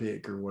schoolyard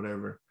pick or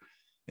whatever.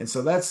 And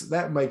so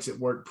that makes it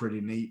work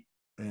pretty neat.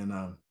 And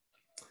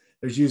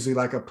there's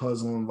usually a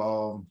puzzle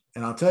involved.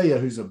 And I'll tell you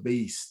who's a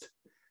beast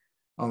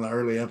on the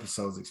early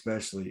episodes,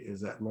 especially,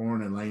 is that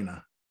Lauren and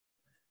Lena.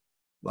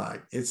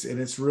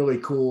 It's really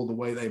cool the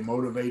way they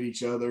motivate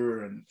each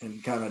other and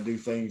kind of do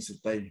things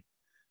that they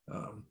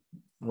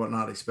were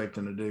not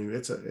expecting to do.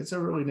 It's a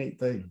really neat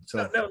thing.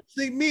 So now,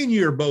 see, me and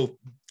you are both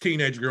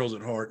teenage girls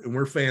at heart, and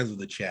we're fans of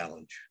the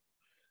challenge.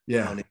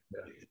 Yeah.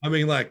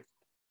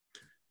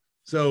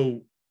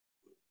 So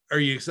are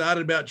you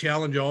excited about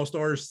Challenge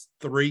All-Stars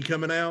 3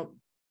 coming out?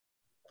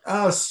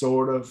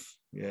 Sort of.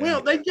 Yeah.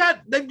 Well, they've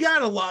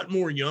got a lot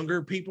more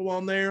younger people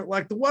on there.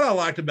 What I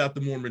liked about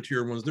the more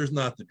mature ones, there's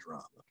not the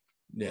drama.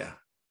 Yeah.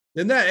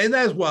 And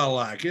that's what I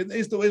like.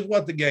 It's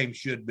what the game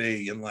should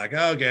be. And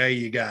okay,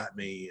 you got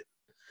me.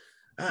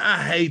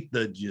 I hate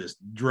the just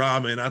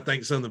drama. And I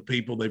think some of the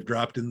people they've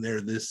dropped in there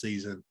this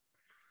season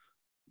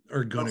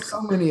are going to.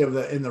 So many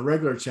in the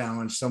regular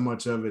challenge, so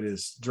much of it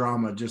is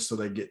drama just so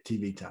they get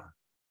TV time.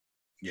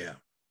 Yeah.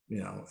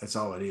 That's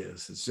all it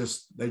is. It's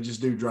just, they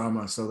just do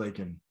drama so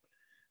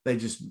they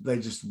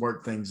just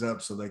work things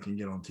up so they can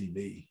get on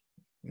TV,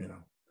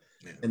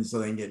 and so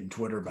they can get in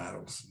Twitter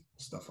battles,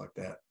 stuff like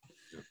that.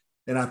 Yeah.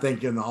 And I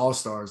think in the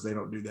All-Stars, they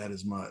don't do that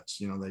as much.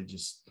 They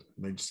just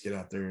get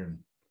out there and,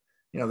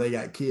 they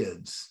got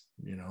kids,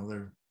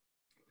 they're.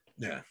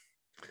 Yeah.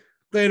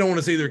 They don't want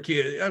to see their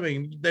kid.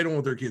 They don't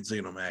want their kids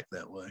seeing them act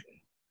that way.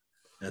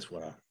 That's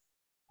what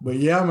But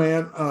yeah,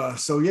 man.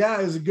 So yeah,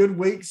 it was a good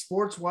week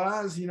sports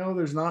wise.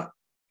 There's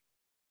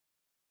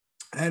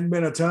hadn't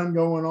been a ton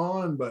going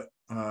on, but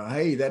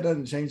hey, that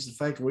doesn't change the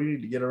fact that we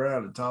need to get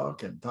around and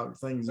talk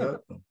things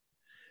up.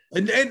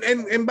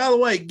 And by the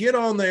way, get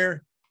on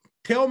there.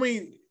 Tell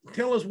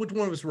us which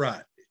one was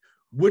right.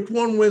 Which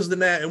one wins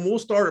and we'll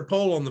start a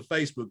poll on the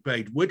Facebook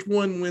page. Which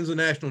one wins the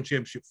national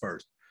championship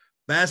first?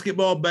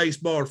 Basketball,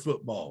 baseball, or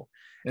football?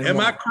 Am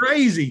I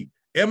crazy?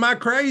 Am I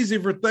crazy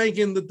for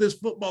thinking that this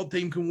football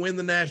team can win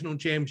the national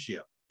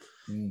championship?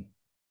 Am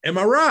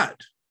I right?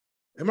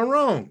 Am I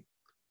wrong?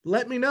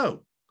 Let me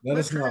know. Let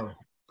us know.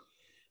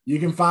 You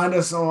can find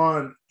us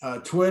on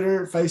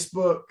Twitter,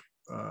 Facebook,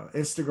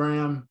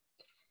 Instagram.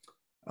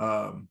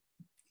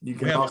 You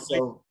can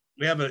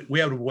we have a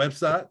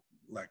website.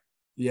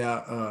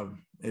 Yeah.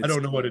 I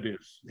don't know what it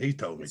is. He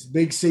told me. It's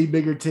Big C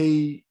Bigger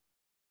T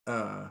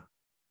 .podbean.com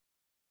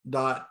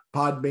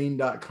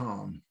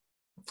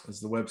is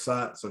the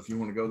website. So if you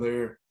want to go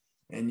there,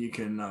 and you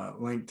can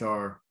link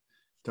to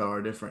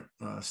our different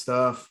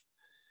stuff.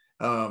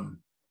 Don't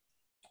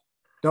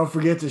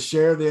forget to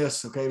share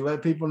this. Okay.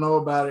 Let people know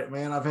about it,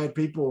 man. I've had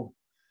people,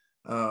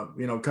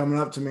 coming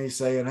up to me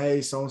saying,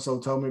 hey, so-and-so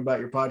told me about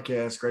your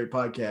podcast. Great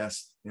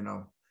podcast.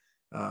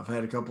 I've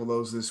had a couple of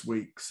those this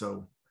week.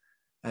 So,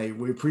 hey,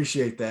 we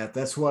appreciate that.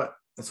 That's what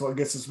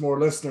gets us more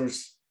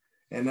listeners,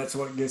 and that's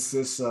what gets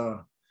this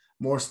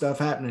more stuff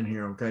happening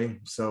here. Okay.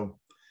 So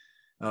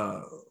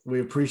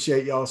we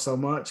appreciate y'all so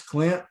much.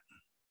 Clint.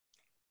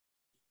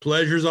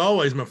 Pleasure's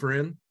always, my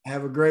friend.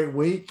 Have a great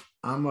week.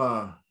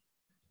 I'm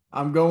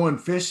going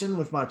fishing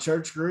with my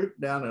church group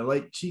down at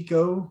Lake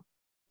Chico.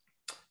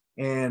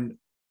 And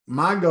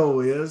my goal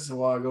is,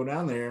 while I go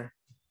down there,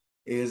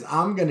 is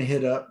I'm going to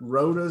hit up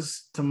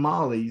Rhoda's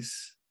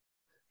Tamales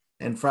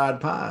and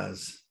Fried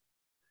Pies.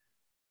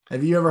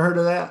 Have you ever heard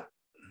of that?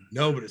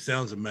 No, but it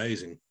sounds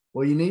amazing.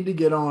 Well, you need to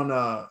get on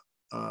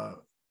I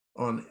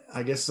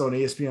guess it's on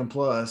ESPN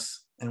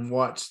Plus and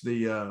watch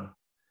the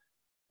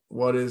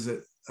what is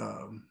it?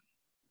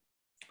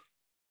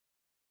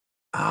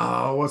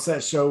 What's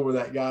that show where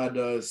that guy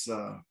does?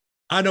 I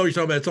know what you're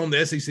talking about. It's on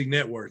the SEC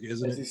Network,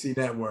 isn't it? SEC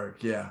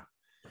Network, yeah.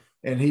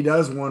 And he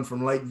does one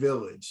from Lake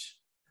Village.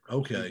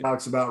 Okay. He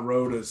talks about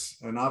Rhoda's,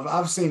 and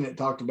I've seen it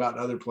talked about in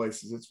other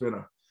places.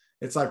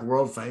 It's like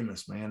world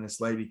famous, man.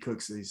 This lady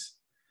cooks these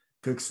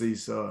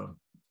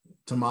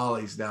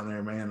tamales down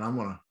there, man. I'm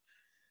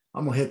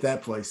gonna hit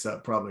that place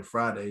up probably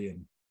Friday,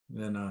 and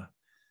then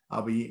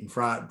I'll be eating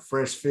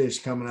fresh fish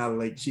coming out of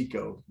Lake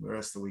Chico the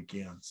rest of the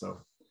weekend.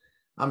 So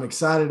I'm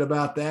excited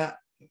about that.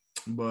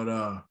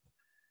 But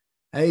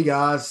hey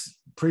guys,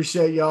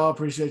 appreciate y'all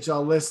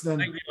listening.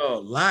 Thank you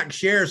all. Like,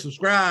 share,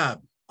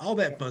 subscribe, all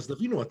that fun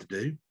stuff. You know what to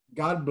do.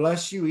 God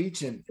bless you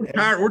each and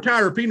we're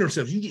tired of repeating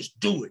ourselves. You just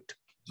do it.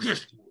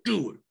 Just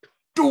do it.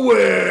 Do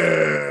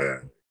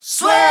it.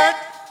 Sweat,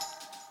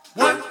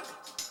 work,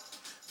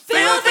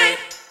 filthy,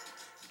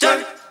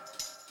 dirt,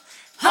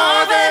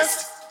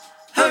 harvest,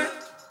 hurt,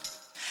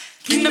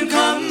 kingdom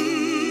come.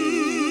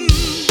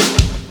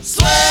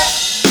 Sweat,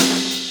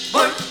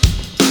 work,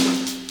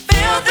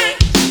 filthy,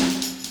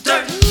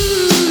 dirt,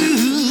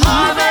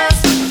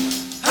 harvest,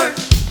 hurt,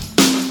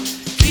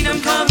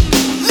 kingdom come.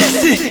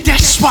 Listen,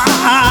 that's why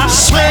I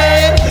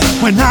sweat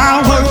when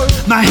I work.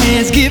 My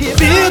hands get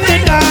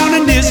filthy down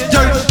in this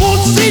dirt.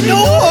 Won't see no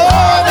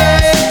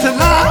harvest till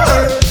I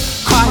hurt.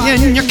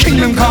 Crying your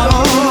kingdom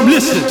come.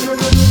 Listen,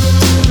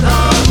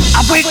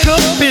 I wake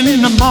up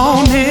in the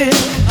morning,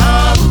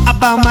 I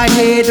bow my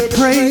head to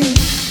pray.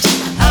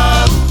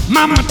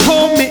 Mama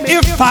told me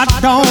if I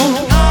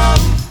don't,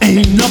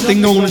 ain't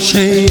nothing gonna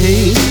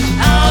change.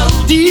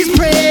 These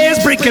prayers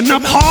breaking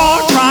up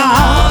hard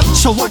ground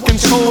so I can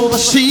sow the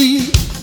seed.